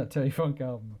 I see that Terry Funk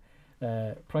album,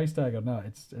 price tag or not,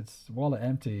 it's wallet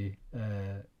empty,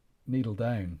 needle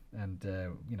down, and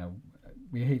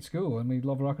we hate school and we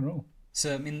love rock and roll.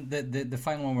 So I mean, the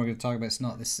final one we're going to talk about, it's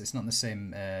not in the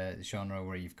same genre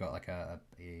where you've got like a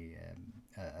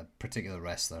particular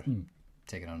wrestler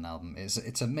taking on an album.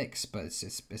 It's a mix, but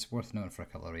it's worth knowing for a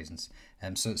couple of reasons.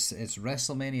 So it's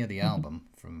WrestleMania the album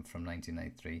from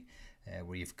 1993,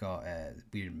 where you've got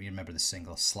you remember the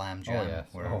single Slam Jam,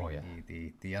 where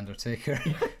the Undertaker,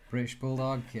 British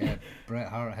Bulldog, Bret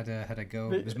Hart had a go.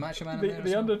 Was Macho Man in there?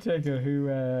 The Undertaker, who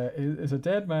is a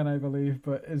dead man, I believe,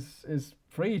 but is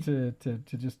free to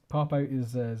just pop out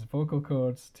his vocal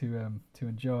cords to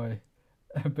enjoy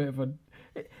a bit of a.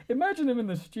 Imagine him in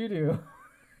the studio.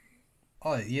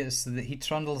 Oh yes, so he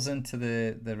trundles into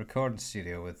the recording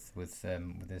studio with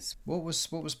this. What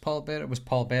was Paul Bearer? Was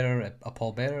Paul Bearer a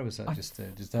Paul Bearer? Was that I just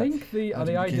that? think the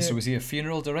idea. So was he a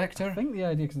funeral director? I think the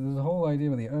idea, because there's a whole idea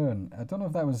with the urn. I don't know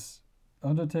if that was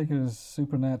Undertaker's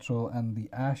supernatural and the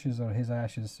ashes are his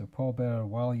ashes. So Paul Bearer,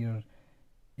 while you're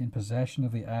in possession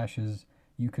of the ashes,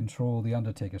 you control the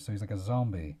Undertaker. So he's like a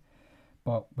zombie.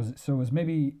 But was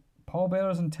maybe Paul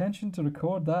Bearer's intention to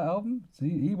record that album? So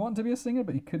he wanted to be a singer,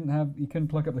 but he couldn't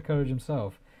pluck up the courage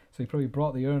himself. So he probably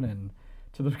brought the urn in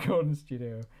to the recording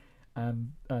studio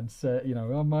and said,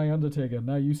 "Oh, my Undertaker,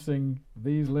 now you sing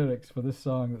these lyrics for this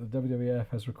song that the WWF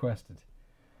has requested."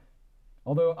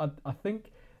 Although I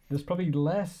think there's probably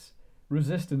less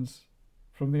resistance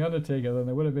from the Undertaker than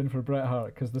there would have been for Bret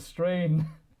Hart, because the strain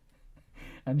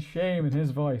and shame in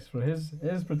his voice for his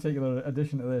particular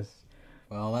addition to this.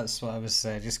 Well, that's what I was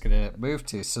just going to move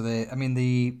to. So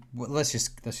let's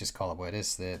just call it what it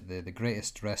is. The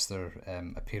greatest wrestler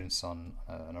appearance on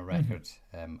a record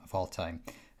of all time.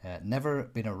 Never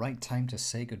been a right time to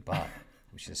say goodbye,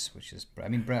 which is. I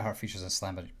mean, Bret Hart features on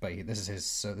Slam, but this is his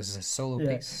solo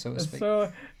piece, so to speak.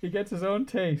 So he gets his own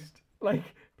taste, like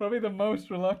probably the most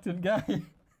reluctant guy.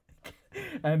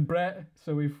 And Bret,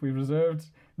 so we've reserved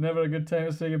 "Never a Good Time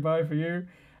to Say Goodbye" for you.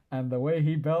 And the way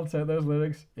he belts out those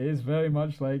lyrics is very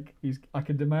much like I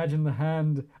could imagine the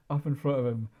hand up in front of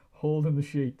him holding the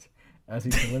sheet as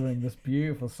he's delivering this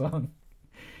beautiful song.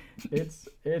 It's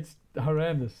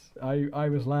horrendous. I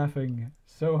was laughing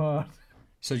so hard.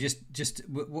 So just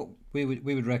what we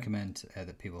would recommend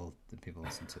that people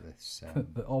listen to this.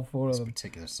 All four of them. This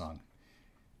particular song.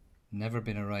 Never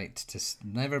been a right.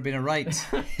 Never been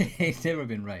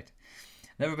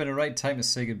right time to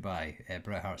say goodbye.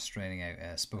 Bret Hart straining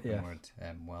out spoken word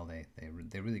while they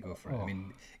really go for it. I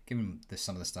mean, given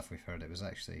some of the stuff we've heard, it was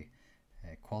actually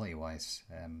quality wise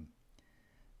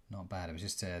not bad. It was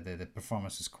just the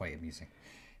performance was quite amusing.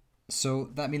 So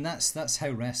that's how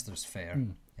wrestlers fare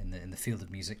in the field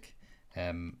of music,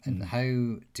 and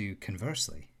how do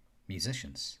conversely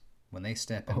musicians, when they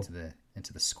step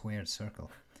into the squared circle,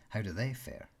 how do they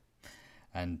fare?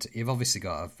 And you've obviously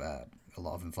got a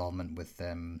lot of involvement with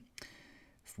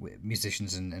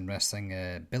musicians in wrestling.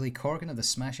 Billy Corgan of the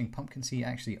Smashing Pumpkins, he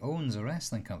actually owns a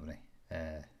wrestling company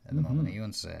at the moment. He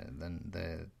owns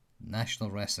the National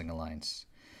Wrestling Alliance.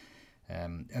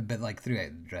 But like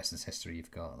throughout wrestling's history,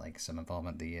 you've got like some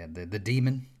involvement. The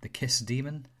Demon, the Kiss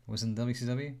Demon, was in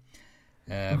WCW.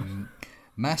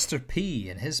 Master P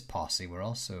and his posse were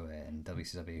also in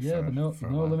WCW. For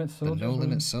No Limit Soldiers. The No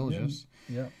Limit Soldiers.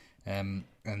 Yeah.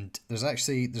 And there's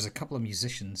a couple of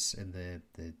musicians in the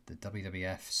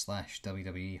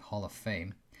WWF/WWE Hall of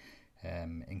Fame,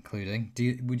 including.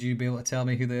 Would you be able to tell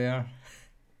me who they are?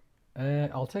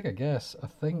 I'll take a guess. I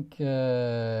think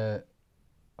it's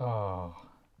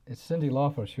Cyndi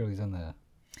Lauper. Surely's in there.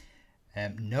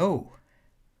 No.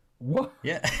 What?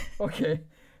 Yeah. Okay.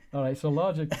 All right. So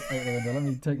logic out the window. Let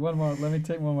me take one more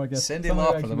guess. Cyndi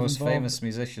Lauper, the most famous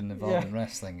musician involved in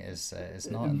wrestling, is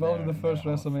not involved in the first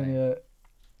WrestleMania.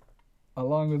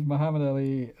 Along with Muhammad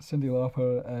Ali, Cyndi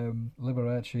Lauper,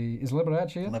 Liberace. Is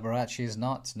Liberace in? Liberace is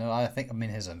not. No, I think. I mean,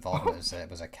 his involvement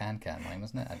was a can-can line,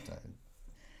 wasn't it?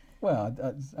 Well,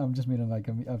 I'm just meaning like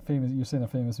a famous. You're saying a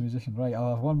famous musician, right?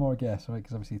 I'll have one more guess, right?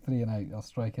 Because obviously 3 and out, I'll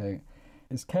strike out.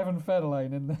 Is Kevin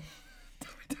Federline in the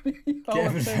WWE Hall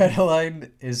Kevin of Fame?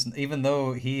 Federline is, even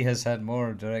though he has had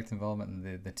more direct involvement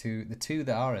in the two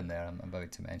that are in there, I'm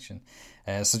about to mention.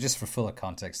 So just for fuller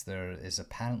context, there is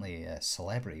apparently a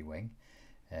celebrity wing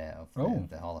of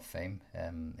the Hall of Fame.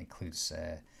 Includes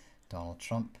Donald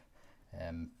Trump,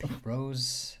 Pete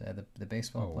Rose, the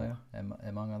baseball player,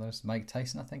 among others. Mike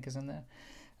Tyson, I think, is in there.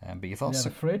 But you've also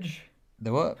the fridge.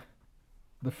 The what?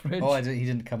 The fridge. Oh, he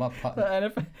didn't come up.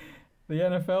 The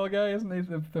NFL guy, isn't he?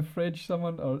 The fridge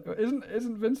someone, or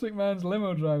isn't Vince McMahon's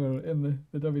limo driver in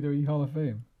the WWE Hall of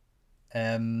Fame?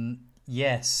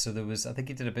 Yes. So there was. I think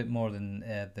he did a bit more than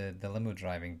the limo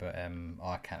driving, but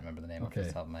I can't remember the name off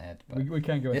the top of my head. But we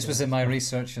can't go. This was in my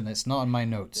research, and it's not in my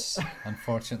notes,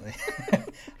 unfortunately.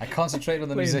 I concentrate on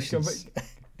the musicians.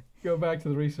 Go back to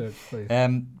the research, please.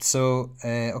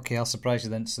 Okay, I'll surprise you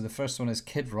then. So the first one is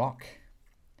Kid Rock.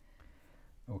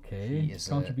 Okay,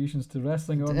 contributions to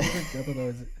wrestling or music. I don't know,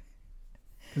 is it?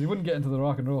 Because he wouldn't get into the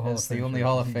Rock and Roll Hall of Fame. It's the only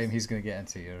Hall of Fame he's going to get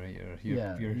into.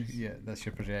 That's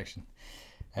your projection.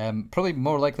 Probably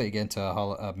more likely to get into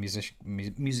a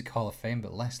music Hall of Fame,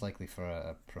 but less likely for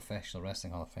a professional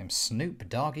wrestling Hall of Fame. Snoop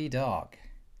Doggy Dogg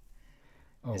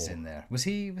is in there. Was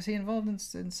he involved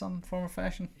in some form or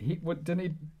fashion?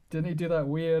 Didn't he do that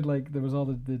weird, like there was all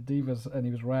the divas and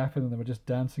he was rapping and they were just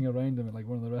dancing around him at like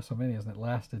one of the WrestleManias, and it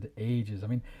lasted ages. I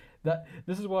mean,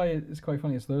 this is why it's quite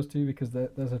funny. It's those two, because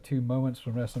those are two moments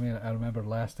from WrestleMania I remember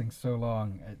lasting so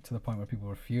long to the point where people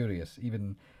were furious,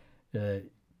 even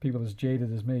people as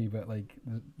jaded as me. But like,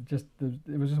 it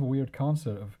was just a weird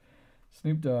concert of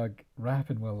Snoop Dogg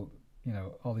rapping. Well,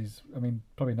 all these. I mean,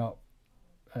 probably not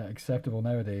acceptable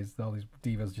nowadays. All these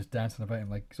divas just dancing about him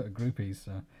like sort of groupies.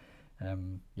 So.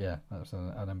 That's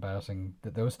an embarrassing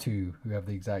that those two who have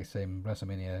the exact same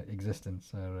WrestleMania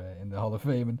existence are in the Hall of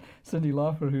Fame, and Cyndi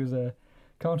Lauper, whose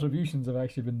contributions have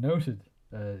actually been noted,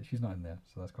 she's not in there,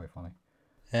 so that's quite funny.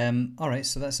 All right,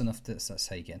 so that's enough. That's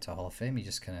how you get into a Hall of Fame. You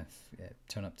just kind of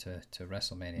turn up to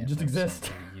WrestleMania. You just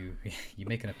exist. You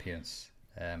make an appearance.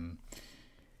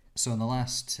 So in the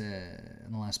last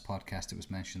podcast, it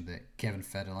was mentioned that Kevin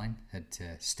Federline had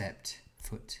stepped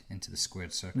foot into the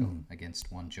squared circle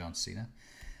against one John Cena.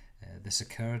 This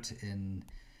occurred in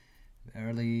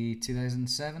early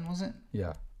 2007, was it?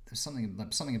 Yeah. There's something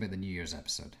about the New Year's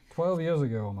episode. 12 years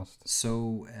ago, almost.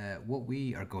 So what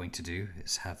we are going to do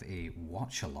is have a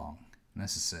watch along. And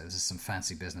this is some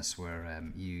fancy business where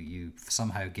you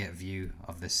somehow get view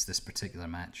of this particular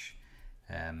match.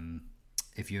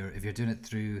 If you're doing it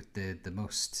through the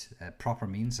most proper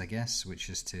means, I guess, which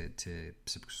is to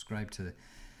subscribe to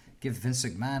give Vince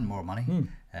McMahon more money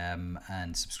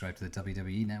and subscribe to the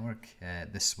WWE Network.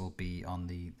 This will be on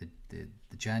the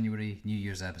January New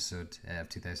Year's episode of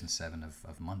 2007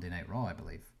 of Monday Night Raw, I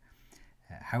believe.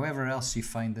 However else you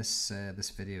find this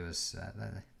video is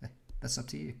that's up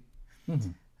to you. Mm-hmm.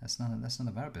 That's none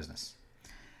of our business.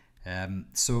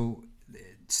 So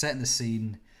setting the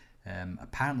scene.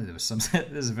 Apparently there was some.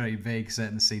 There's a very vague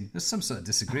setting the scene. There's some sort of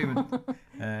disagreement,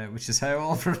 which is how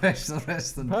all professional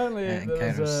wrestling. Apparently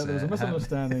there was a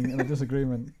misunderstanding and a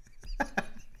disagreement.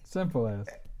 Simple as.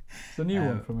 It's a new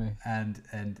one for me. And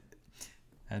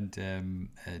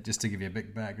just to give you a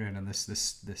big background on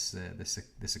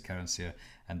this occurrence here,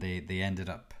 and they ended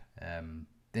up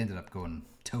going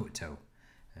toe to toe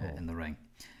in the ring.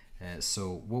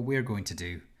 So what we're going to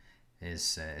do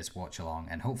is watch along,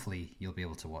 and hopefully you'll be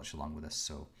able to watch along with us.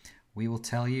 So we will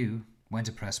tell you when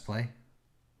to press play.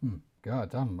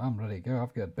 God, I'm ready to go.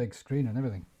 I've got a big screen and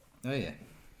everything. Oh yeah.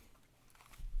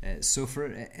 So for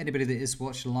anybody that is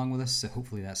watching along with us,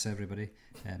 hopefully that's everybody.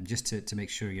 Just to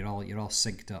make sure you're all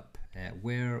synced up.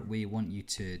 Where we want you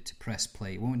to press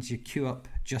play, we want you to queue up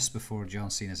just before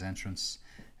John Cena's entrance,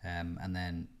 and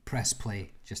then press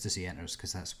play just as he enters,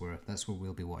 because that's where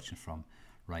we'll be watching from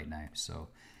right now. So.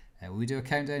 Will we do a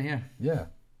countdown here? Yeah.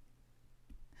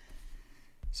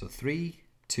 So 3,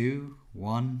 2,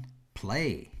 1,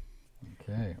 play.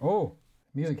 Okay. Oh,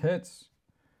 music hits.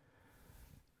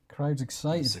 Crowd's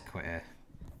excited. It's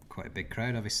quite a big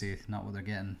crowd, obviously, not what they're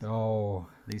getting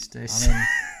these days. I mean,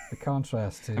 the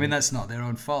contrast to... I mean, that's not their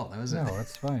own fault, though, is it? No,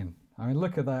 that's fine. I mean,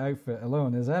 look at that outfit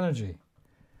alone. His energy.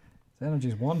 His energy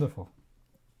is wonderful.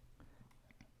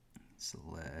 It's a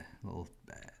little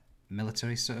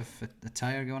military sort of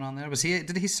attire going on there.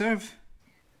 Did he serve?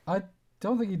 I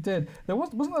don't think he did.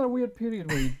 Wasn't there a weird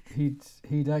period where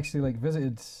he'd actually like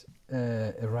visited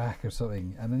Iraq or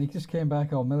something, and then he just came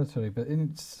back all military, but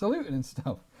in saluting and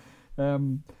stuff. I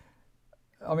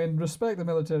mean, respect the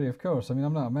military, of course. I mean,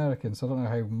 I'm not American, so I don't know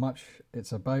how much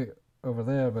it's about over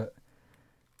there, but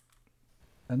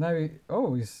and now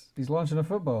he's launching a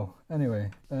football.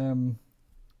 Anyway,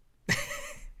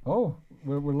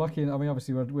 we're lucky. I mean,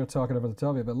 obviously we're talking over the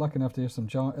top of it, but lucky enough to hear some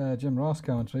Jim Ross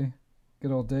commentary.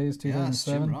 Good old days, 2007. Yes,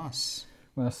 Jim Ross.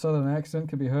 When a southern accent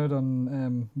could be heard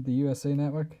on the USA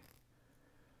Network.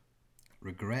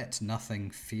 Regret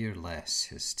nothing, fear less.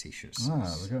 His t-shirts.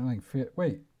 Regret nothing, fear.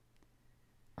 Wait,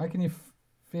 how can you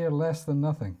fear less than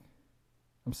nothing?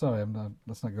 I'm sorry.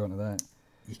 Let's not go into that.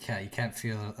 You can't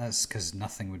feel. That's because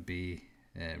nothing would be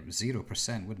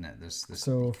 0%, wouldn't it? There's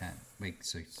So you can't wait.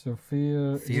 So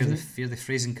fear Fear the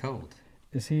freezing cold.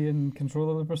 is he in control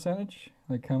of the percentage?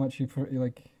 Like how much you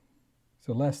like?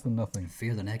 So less than nothing.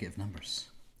 Fear the negative numbers.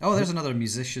 Oh, there's another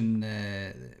musician.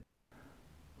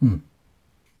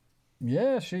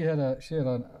 Yeah, she had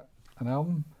an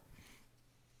album.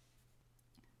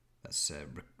 That's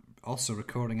also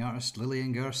recording artist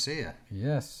Lillian Garcia.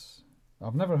 Yes,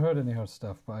 I've never heard any of her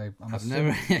stuff, but I've never.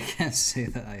 I can't say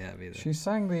that I have either. She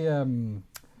sang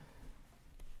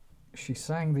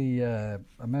the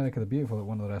America the Beautiful at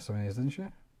one of the WrestleManias, didn't she?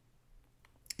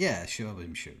 Yeah, sure.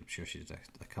 I'm sure she did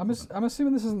a couple. I'm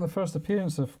assuming this isn't the first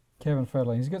appearance of Kevin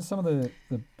Federline. He's got some of the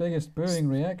biggest booing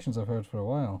reactions I've heard for a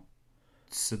while.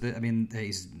 So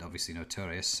he's obviously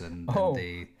notorious, and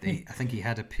I think he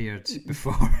had appeared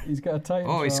before. He's got a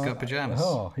title. Oh, he's got pajamas.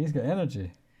 Oh, he's got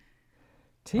energy.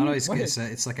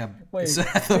 It's like a. I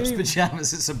thought it was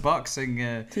pajamas. It's a boxing.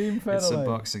 Team Federline. It's a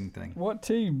boxing thing. What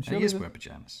team? He is wearing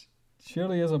pajamas.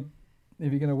 Surely, if you're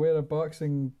going to wear a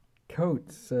boxing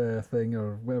coat thing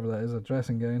or whatever that is, a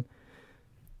dressing gown.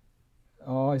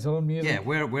 Oh, his own music. Yeah,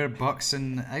 wear a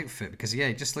boxing outfit because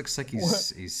it just looks like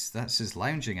that's his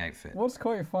lounging outfit. What's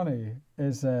quite funny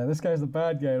is this guy's the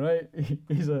bad guy, right?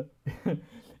 He's a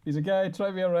guy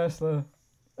trying to be a wrestler,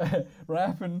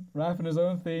 rapping his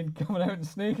own theme, coming out in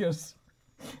sneakers,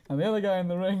 and the other guy in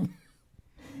the ring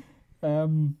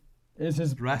is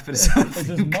his rapping his own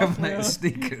theme, coming out in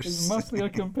sneakers. His muscular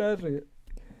compatriot.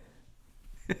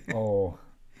 Oh.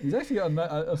 He's actually got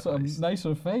a sort of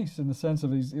nicer face in the sense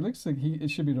of he looks like it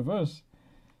should be reversed.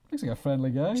 Looks like a friendly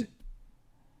guy.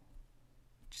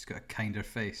 Just got a kinder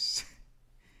face.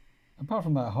 Apart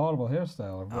from that horrible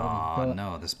hairstyle. Oh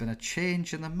no, there's been a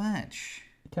change in the match.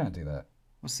 You can't do that.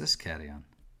 What's this carry on?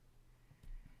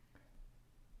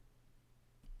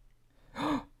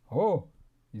 Oh,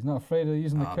 he's not afraid of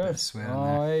using the curse. Bit of swearing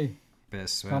there. Hey. Bit of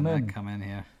swearing come in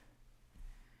here.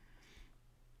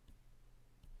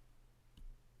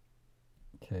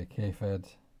 Okay, K-Fed.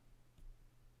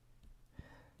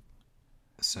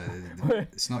 So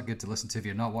it's not good to listen to if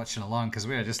you're not watching along because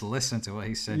we are just listening to what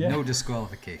he said. Yeah. No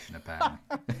disqualification, apparently.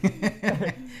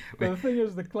 But the thing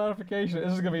is, the clarification,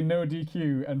 this is going to be no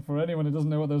DQ, and for anyone who doesn't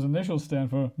know what those initials stand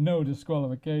for, no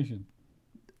disqualification.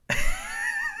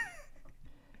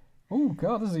 Oh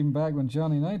God, this is even back when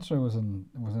Johnny Nitro was in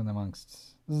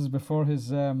amongst. This is before his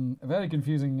very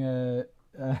confusing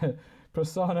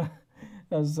persona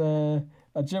as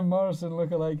a Jim Morrison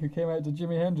lookalike who came out to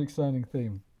Jimi Hendrix signing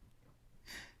theme.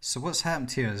 So what's happened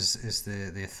here is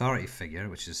the authority figure,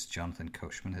 which is Jonathan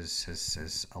Coachman,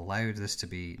 has allowed this to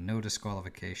be no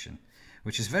disqualification,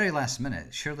 which is very last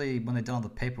minute. Surely when they've done all the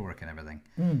paperwork and everything,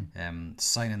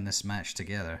 signing it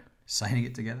together,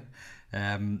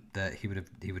 that he would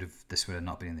have this would have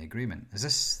not been in the agreement. Is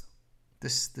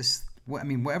this? I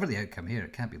mean, whatever the outcome here,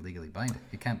 it can't be legally binding.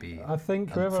 It can't be. I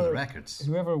think for the records.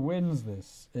 Whoever wins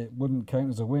this, it wouldn't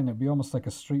count as a win. It'd be almost like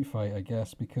a street fight, I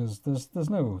guess, because there's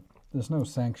no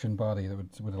sanctioned body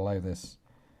that would allow this.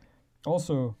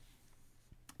 Also,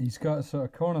 he's got a sort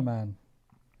of corner man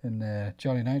in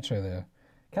Johnny Nitro there,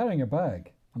 carrying a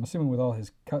bag. I'm assuming with all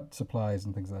his cut supplies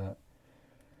and things like that.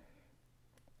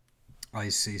 Oh,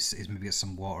 he's maybe got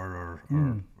some water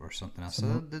or something else.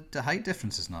 So the height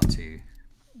difference is not too.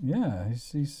 Yeah,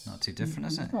 he's not too different,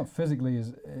 is it? He's not physically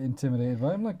as intimidated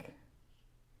by him. Like,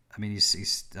 I mean,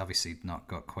 he's obviously not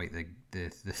got quite the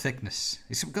thickness.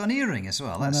 He's got an earring as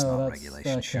well. That's not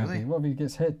regulation, surely. What if he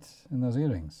gets hit in those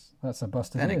earrings? That's a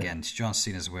busted. Then again, John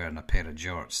Cena's wearing a pair of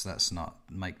jorts. That's not.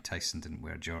 Mike Tyson didn't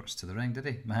wear jorts to the ring, did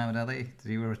he? Muhammad Ali, did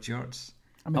he wear jorts?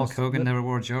 I mean, Hulk Hogan never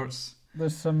wore jorts.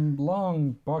 There's some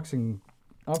long boxing.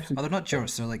 Obviously, they're not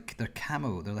jorts. They're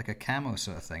camo. They're like a camo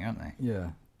sort of thing, aren't they? Yeah,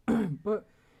 but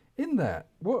in that,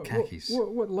 khakis.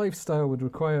 What lifestyle would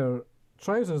require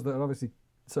trousers that are obviously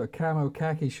sort of camo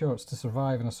khaki shorts to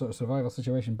survive in a sort of survival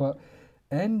situation, but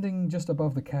ending just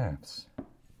above the calves?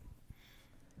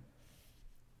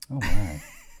 Oh my!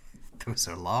 Those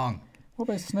are long. What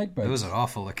about snake bites? Those are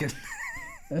awful looking.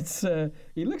 It's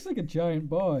he looks like a giant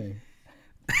boy.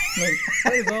 Like,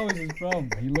 that was always his problem.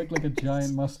 He looked like a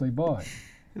giant muscly boy.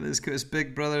 Let's got his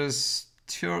big brother's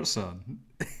shorts on.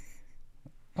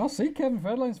 Oh, see, Kevin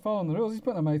Federline's following the rules. He's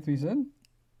putting a mouthpiece in.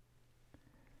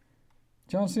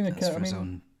 John Cena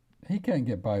can't. He can't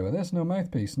get by with this. No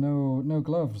mouthpiece. No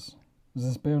gloves. Is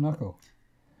this bare knuckle?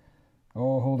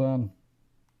 Oh, hold on.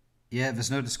 Yeah, if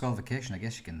there's no disqualification, I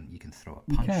guess you can throw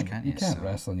a punch, can't you? You can't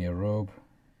wrestle in your robe.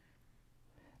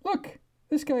 Look,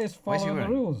 this guy is following the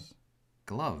rules.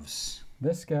 Gloves.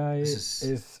 This guy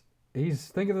is he's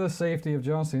thinking of the safety of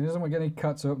John Cena. He doesn't want to get any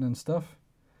cuts open and stuff.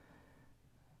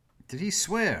 Did he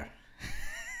swear?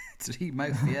 Did he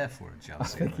mouth the F word, John I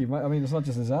Cena? think he might. I mean, it's not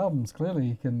just his albums. Clearly,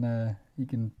 he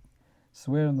can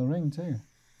swear in the ring too.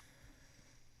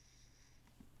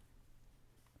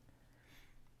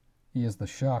 He is the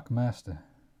Shark Master.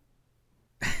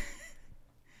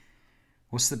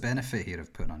 What's the benefit here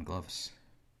of putting on gloves?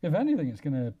 If anything, it's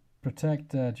going to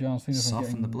protect John Cena from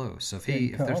soften the blow. So if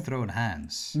they're throwing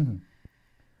hands,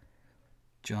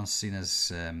 John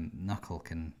Cena's knuckle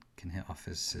can hit off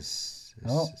his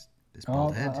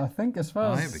bald head. I think as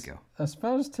far here we go. As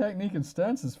far as technique and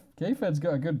stances, K-Fed's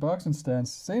got a good boxing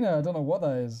stance. Cena, I don't know what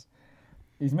that is.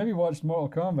 He's maybe watched Mortal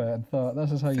Kombat and thought,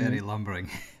 this is how Very lumbering.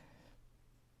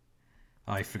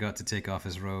 Oh, he forgot to take off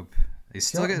his robe. He's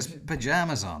still got his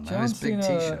pajamas on, though. His big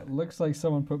t-shirt. Looks like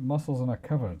someone put muscles in a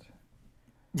cupboard.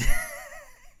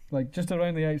 Like, just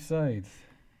around the outside.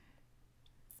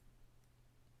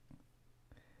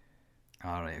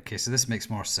 Alright, okay, so this makes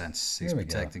more sense. He's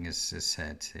protecting his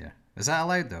head here. Is that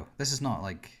allowed, though? This is not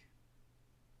like...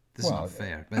 This is not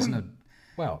fair. There's no...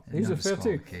 Well, these are fair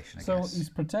too. So guess. He's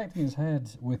protecting his head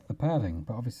with the padding,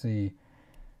 but obviously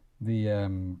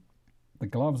the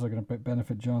gloves are going to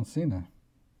benefit John Cena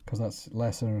because that's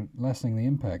lessening the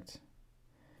impact.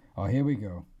 Oh, here we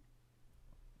go.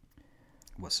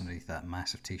 What's underneath that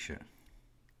massive t-shirt?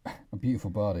 A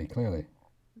beautiful body, clearly.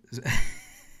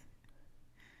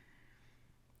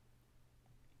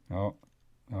 Oh,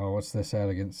 what's this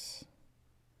arrogance?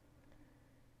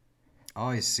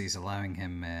 Oh, he's allowing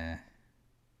him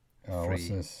what's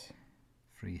this?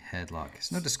 Free headlock.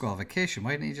 It's no disqualification.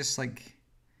 Why didn't he just like...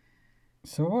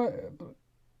 So what?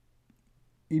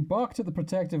 He balked at the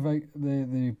protective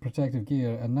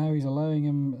gear, and now he's allowing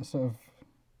him a sort of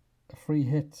a free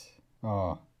hit.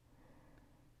 Oh.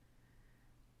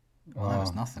 Well, that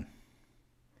was nothing.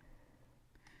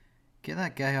 Get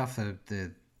that guy off Get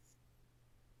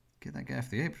that guy off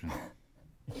the apron.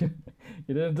 You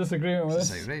didn't disagree with this?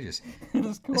 This is outrageous.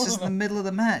 This is in the middle of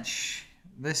the match.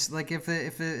 This, like, if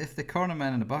the corner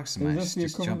man in the boxing match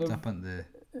just jumped up on the...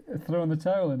 Throwing the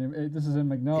towel in. This is in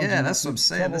McNaughton. Yeah, that's what I'm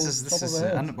saying. This is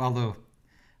although,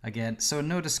 again, so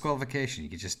no disqualification. You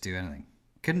could just do anything.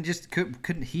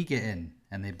 Couldn't he get in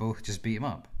and they both just beat him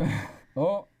up?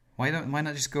 Oh. Why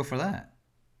not just go for that?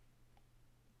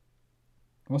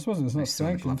 Well, I suppose it's not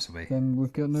sanctioned. Then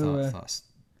we've got no...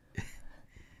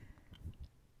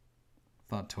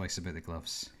 Thought twice about the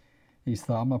gloves. He's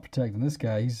thought, I'm not protecting this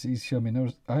guy. He's showing me no...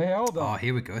 Hey, hold on. Oh,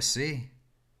 here we go. See?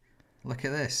 Look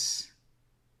at this.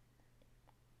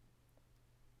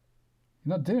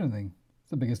 You're not doing anything.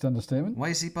 It's the biggest understatement. Why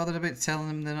is he bothered about telling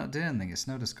them they're not doing anything? It's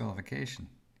no disqualification.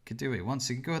 He could do what he wants.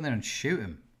 He could go in there and shoot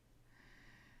him.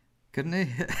 Couldn't he?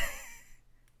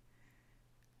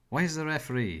 Why is the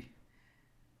referee...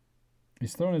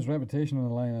 He's throwing his reputation on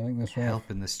the line, I think that's right. Help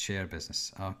in this chair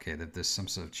business. Okay, there's some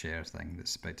sort of chair thing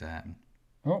that's about to happen.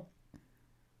 Oh.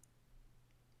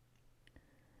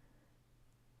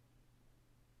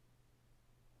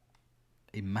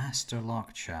 A Master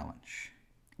Lock Challenge.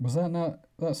 Was that not...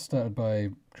 That started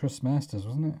by Chris Masters,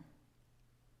 wasn't it?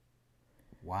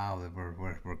 Wow,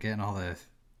 we're getting all the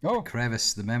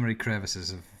the memory crevices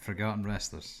of forgotten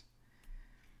wrestlers.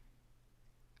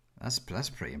 That's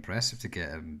pretty impressive to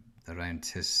get him around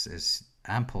his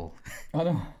ample... I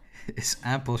know. His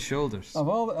ample shoulders.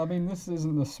 This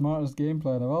isn't the smartest game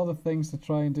plan. Of all the things to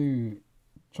try and do,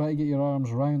 try to get your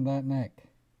arms round that neck.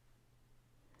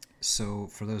 So,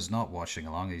 for those not watching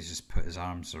along, he's just put his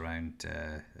arms around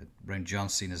John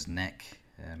Cena's neck.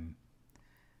 And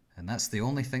that's the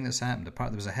only thing that's happened. Apart,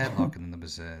 there was a headlock and then there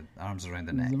was arms around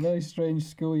the neck. It's a very strange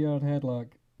schoolyard headlock.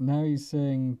 Now he's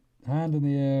saying, hand in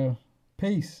the air,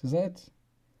 peace. Is that...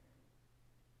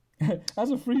 As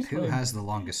a freeze frame. Who has the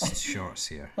longest shorts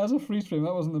here? As a freeze frame,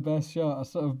 that wasn't the best shot. A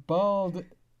sort of bald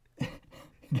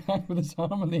guy with his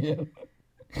arm in the air.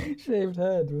 Shaved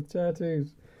head with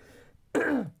tattoos.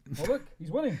 Oh, look, he's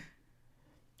winning.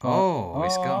 He's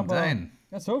gone down.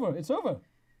 It's over. It's over.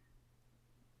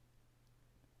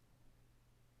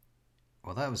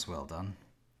 Well, that was well done.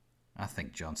 I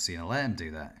think John Cena let him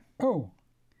do that. Oh,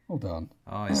 hold on.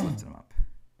 Oh, he's lifting him up.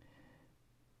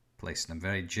 Placing him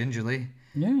very gingerly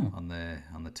on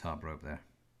the top rope there.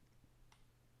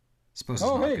 Suppose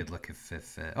it's not a good look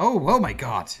if oh my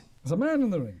God! There's a man in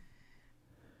the ring.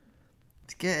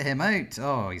 To get him out.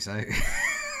 Oh, he's out.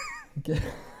 Get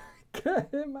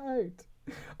him out.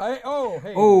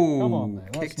 Come on,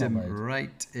 man. Kicked him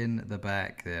right in the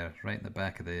back there, right in the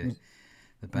back of the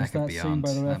back of Beyond.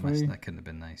 That couldn't have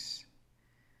been nice.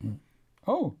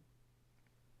 Oh.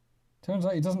 Turns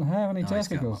out he doesn't have any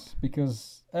testicles,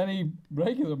 because any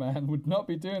regular man would not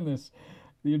be doing this.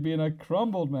 He'd be in a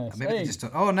crumbled mess. Maybe just. This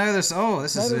is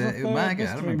Umaga.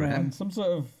 I remember him. Some sort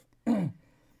of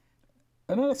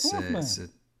Another fourth man.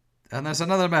 And there's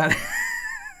another man.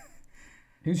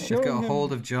 Who's They've showing got a him,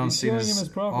 hold of John he's showing him his Cena's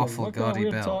property. awful What kind of gaudy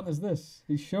weird belt. taunt is this?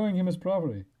 He's showing him his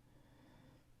property.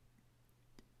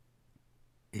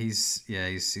 He's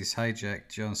hijacked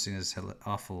John Cena's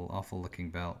awful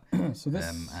looking belt. So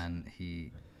this, and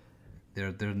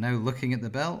they're now looking at the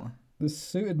belt. the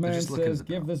suited man says,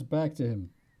 "Give this back to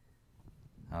him."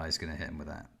 Oh, he's gonna hit him with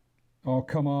that. Oh,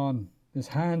 come on! His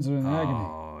hands are in agony.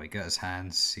 Oh, he got his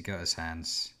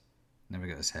hands. Never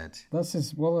got his head. That's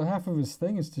his. Well, half of his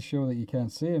thing is to show that you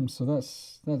can't see him, so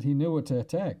that he knew what to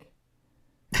attack.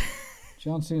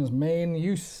 John Cena's main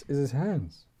use is his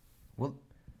hands. Well,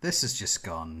 this has just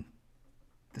gone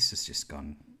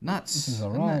nuts. This is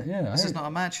alright, yeah. This is not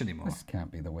a match anymore. This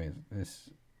can't be the way this.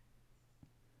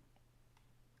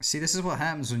 See, this is what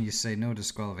happens when you say no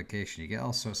disqualification. You get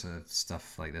all sorts of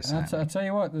stuff like this. I tell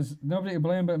you what, there's nobody to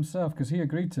blame but himself because he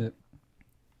agreed to it.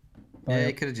 Yeah,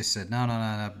 he could have just said no.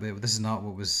 This is not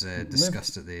what was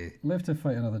discussed at the live to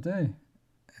fight another day.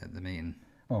 At the meeting.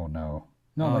 Oh no,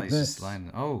 not like he's this. just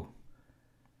lying. Oh,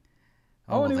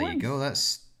 well, there wins. you go.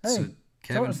 That's Hey, so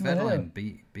Kevin tortoise in the hair.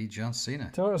 Federline beat John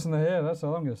Cena, Tortoise in the hair. That's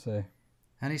all I'm gonna say.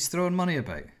 and he's throwing money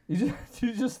about. You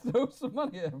just throw some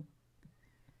money at him.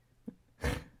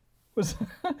 Was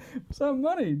that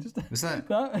money?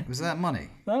 Was that money?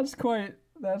 That's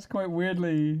quite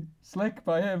weirdly slick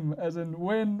by him, as in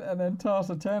win and then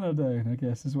toss a tenner down. I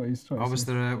guess is what he's trying. Oh, to was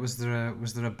say.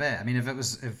 there a bet? I mean,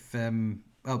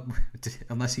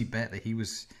 unless he bet that he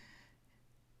was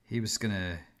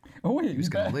gonna. Oh wait, he was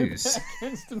gonna lose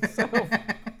against himself.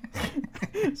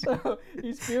 So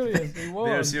he's furious. He won.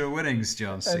 There's your winnings,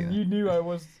 John Cena. And you knew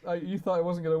you thought I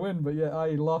wasn't going to win, but yet I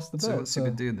lost the bet. So what's he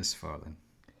been doing this for then?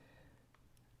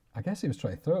 I guess he was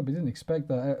trying to throw it, but he didn't expect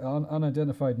that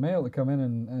unidentified male to come in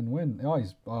and win.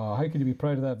 How could you be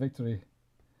proud of that victory?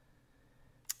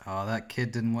 Oh, that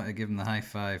kid didn't want to give him the high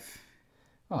five.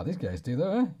 Oh, these guys do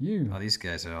though, eh? Oh, these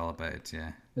guys are all about it,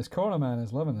 yeah. This corner man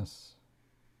is loving this.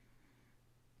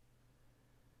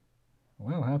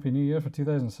 Well, happy New Year for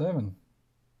 2007.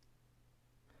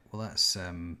 Well, that's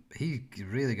he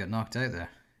really got knocked out there.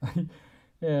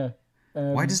 Yeah.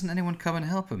 Why doesn't anyone come and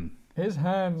help him? His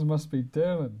hands must be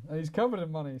dirling. And he's covered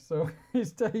in money, so he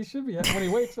should be happy. When he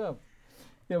wakes up,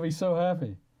 he'll be so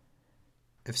happy.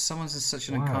 If someone's in such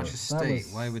an unconscious state,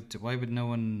 why would no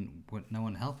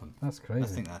one help him? That's crazy.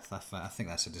 I think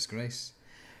that's a disgrace.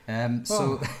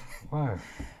 Wow.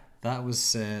 That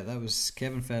was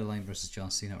Kevin Federline versus John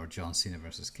Cena, or John Cena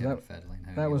versus Kevin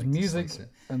Federline. That was music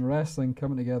and wrestling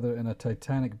coming together in a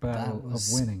titanic battle of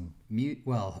winning.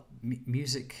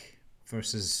 Music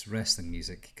versus wrestling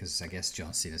music, because I guess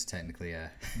John Cena's technically a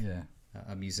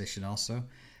musician also.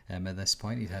 At this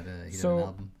point, he had an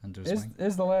album under his wing.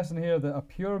 Is the lesson here that a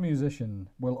pure musician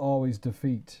will always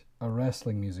defeat a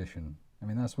wrestling musician? I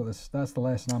mean, that's the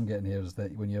lesson I'm getting here, is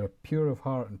that when you're pure of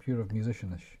heart and pure of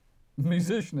musicianish.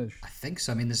 I think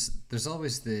so. I mean, there's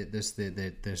always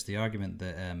the argument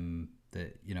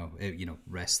that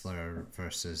wrestler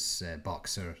versus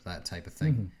boxer, that type of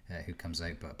thing, who comes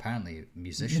out. But apparently,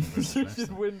 musician versus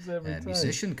wrestler wins every time.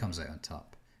 Musician comes out on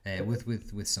top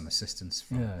with some assistance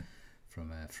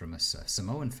from a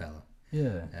Samoan fellow.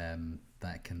 Yeah.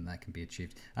 That can be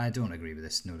achieved. I don't agree with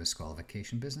this no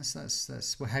disqualification business.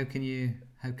 That's well, how can you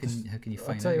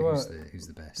find out who's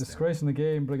the best? Disgracing the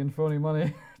game, bringing phony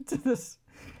money to this.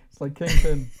 It's like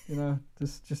Kingpin,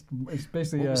 just it's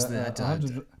basically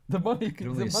the money. I can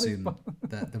only assume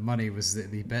that the money was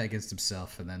that he bet against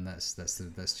himself, and then that's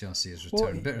John Cena's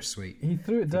return. Well, bittersweet. He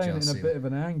threw it down in a bit of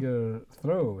an anger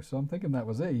throw, so I'm thinking that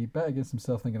was it. He bet against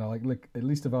himself, thinking, look, at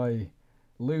least if I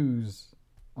lose,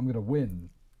 I'm going to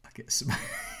win. I get some.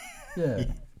 Yeah,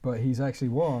 but he's actually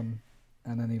won,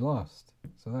 and then he lost.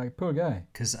 So that poor guy.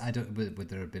 Because I don't. Would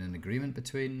there have been an agreement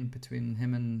between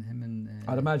him and?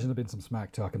 I'd imagine there'd been some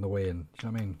smack talk in the weigh-in. Do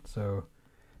you know what I mean? So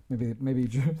maybe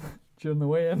during the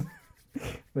weigh-in,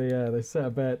 they set a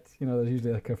bet. There's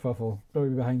usually a kerfuffle,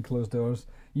 probably behind closed doors.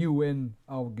 You win,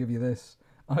 I'll give you this.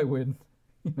 I win.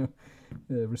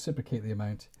 Reciprocate the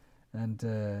amount,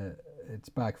 and it's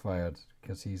backfired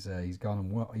because he's gone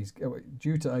and won. He's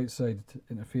due to outside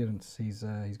interference. He's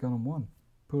gone and won.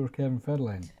 Poor Kevin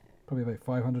Federline, probably about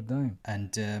 500 down. And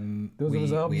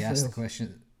we asked the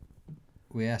question.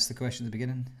 We asked the question at the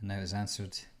beginning, and now it's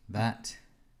answered. That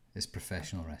is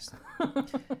professional wrestling.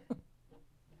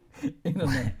 In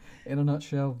a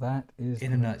nutshell, that is.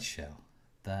 In a nutshell,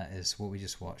 that is what we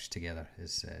just watched together.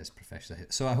 Is professional.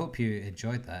 So I hope you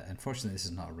enjoyed that. Unfortunately, this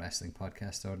is not a wrestling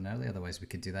podcast ordinarily. Otherwise, we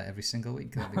could do that every single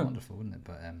week. That'd be wonderful, wouldn't it?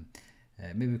 But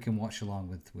Maybe we can watch along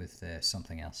with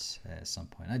something else at some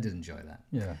point. I did enjoy that.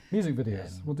 Yeah, music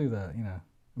videos. We'll do that.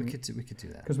 We could do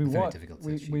that because we've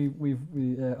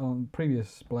on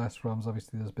previous Blast ROMs.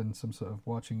 Obviously, there's been some sort of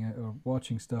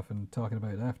watching stuff and talking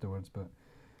about it afterwards. But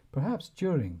perhaps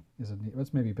during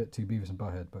that's maybe a bit too Beavis and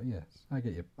Butthead. But yes, I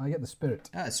get you. I get the spirit.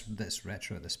 That's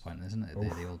retro at this point, isn't it?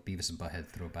 The old Beavis and Butthead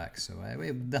throwback. So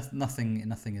nothing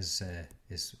is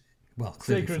well,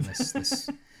 clearly sacred. From this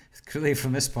clearly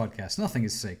from this podcast, nothing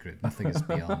is sacred. Nothing is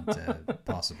beyond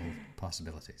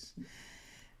possibilities.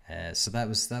 So that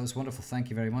was wonderful. Thank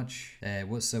you very much.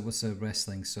 What's a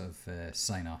wrestling sort of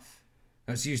sign off?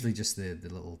 It's usually just the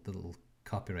little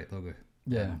copyright logo.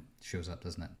 Shows up,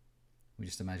 doesn't it? We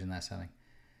just imagine that's having.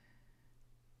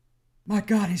 My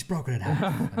God, he's broken it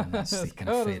half. And that's the kind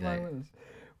of fade out.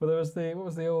 Well, there was what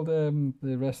was the old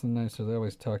the wrestling announcer? They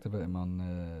always talked about him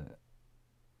on.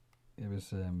 It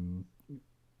was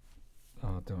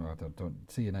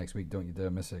don't see you next week. Don't you dare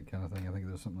miss it, kind of thing. I think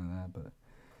there was something like that, but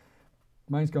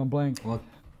mine's gone blank. Well,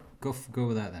 go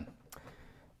with that then.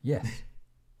 Yes.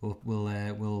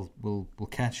 We'll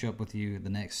catch up with you the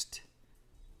next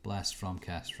Blast From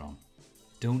Cast From.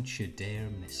 Don't you dare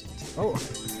miss it. Oh.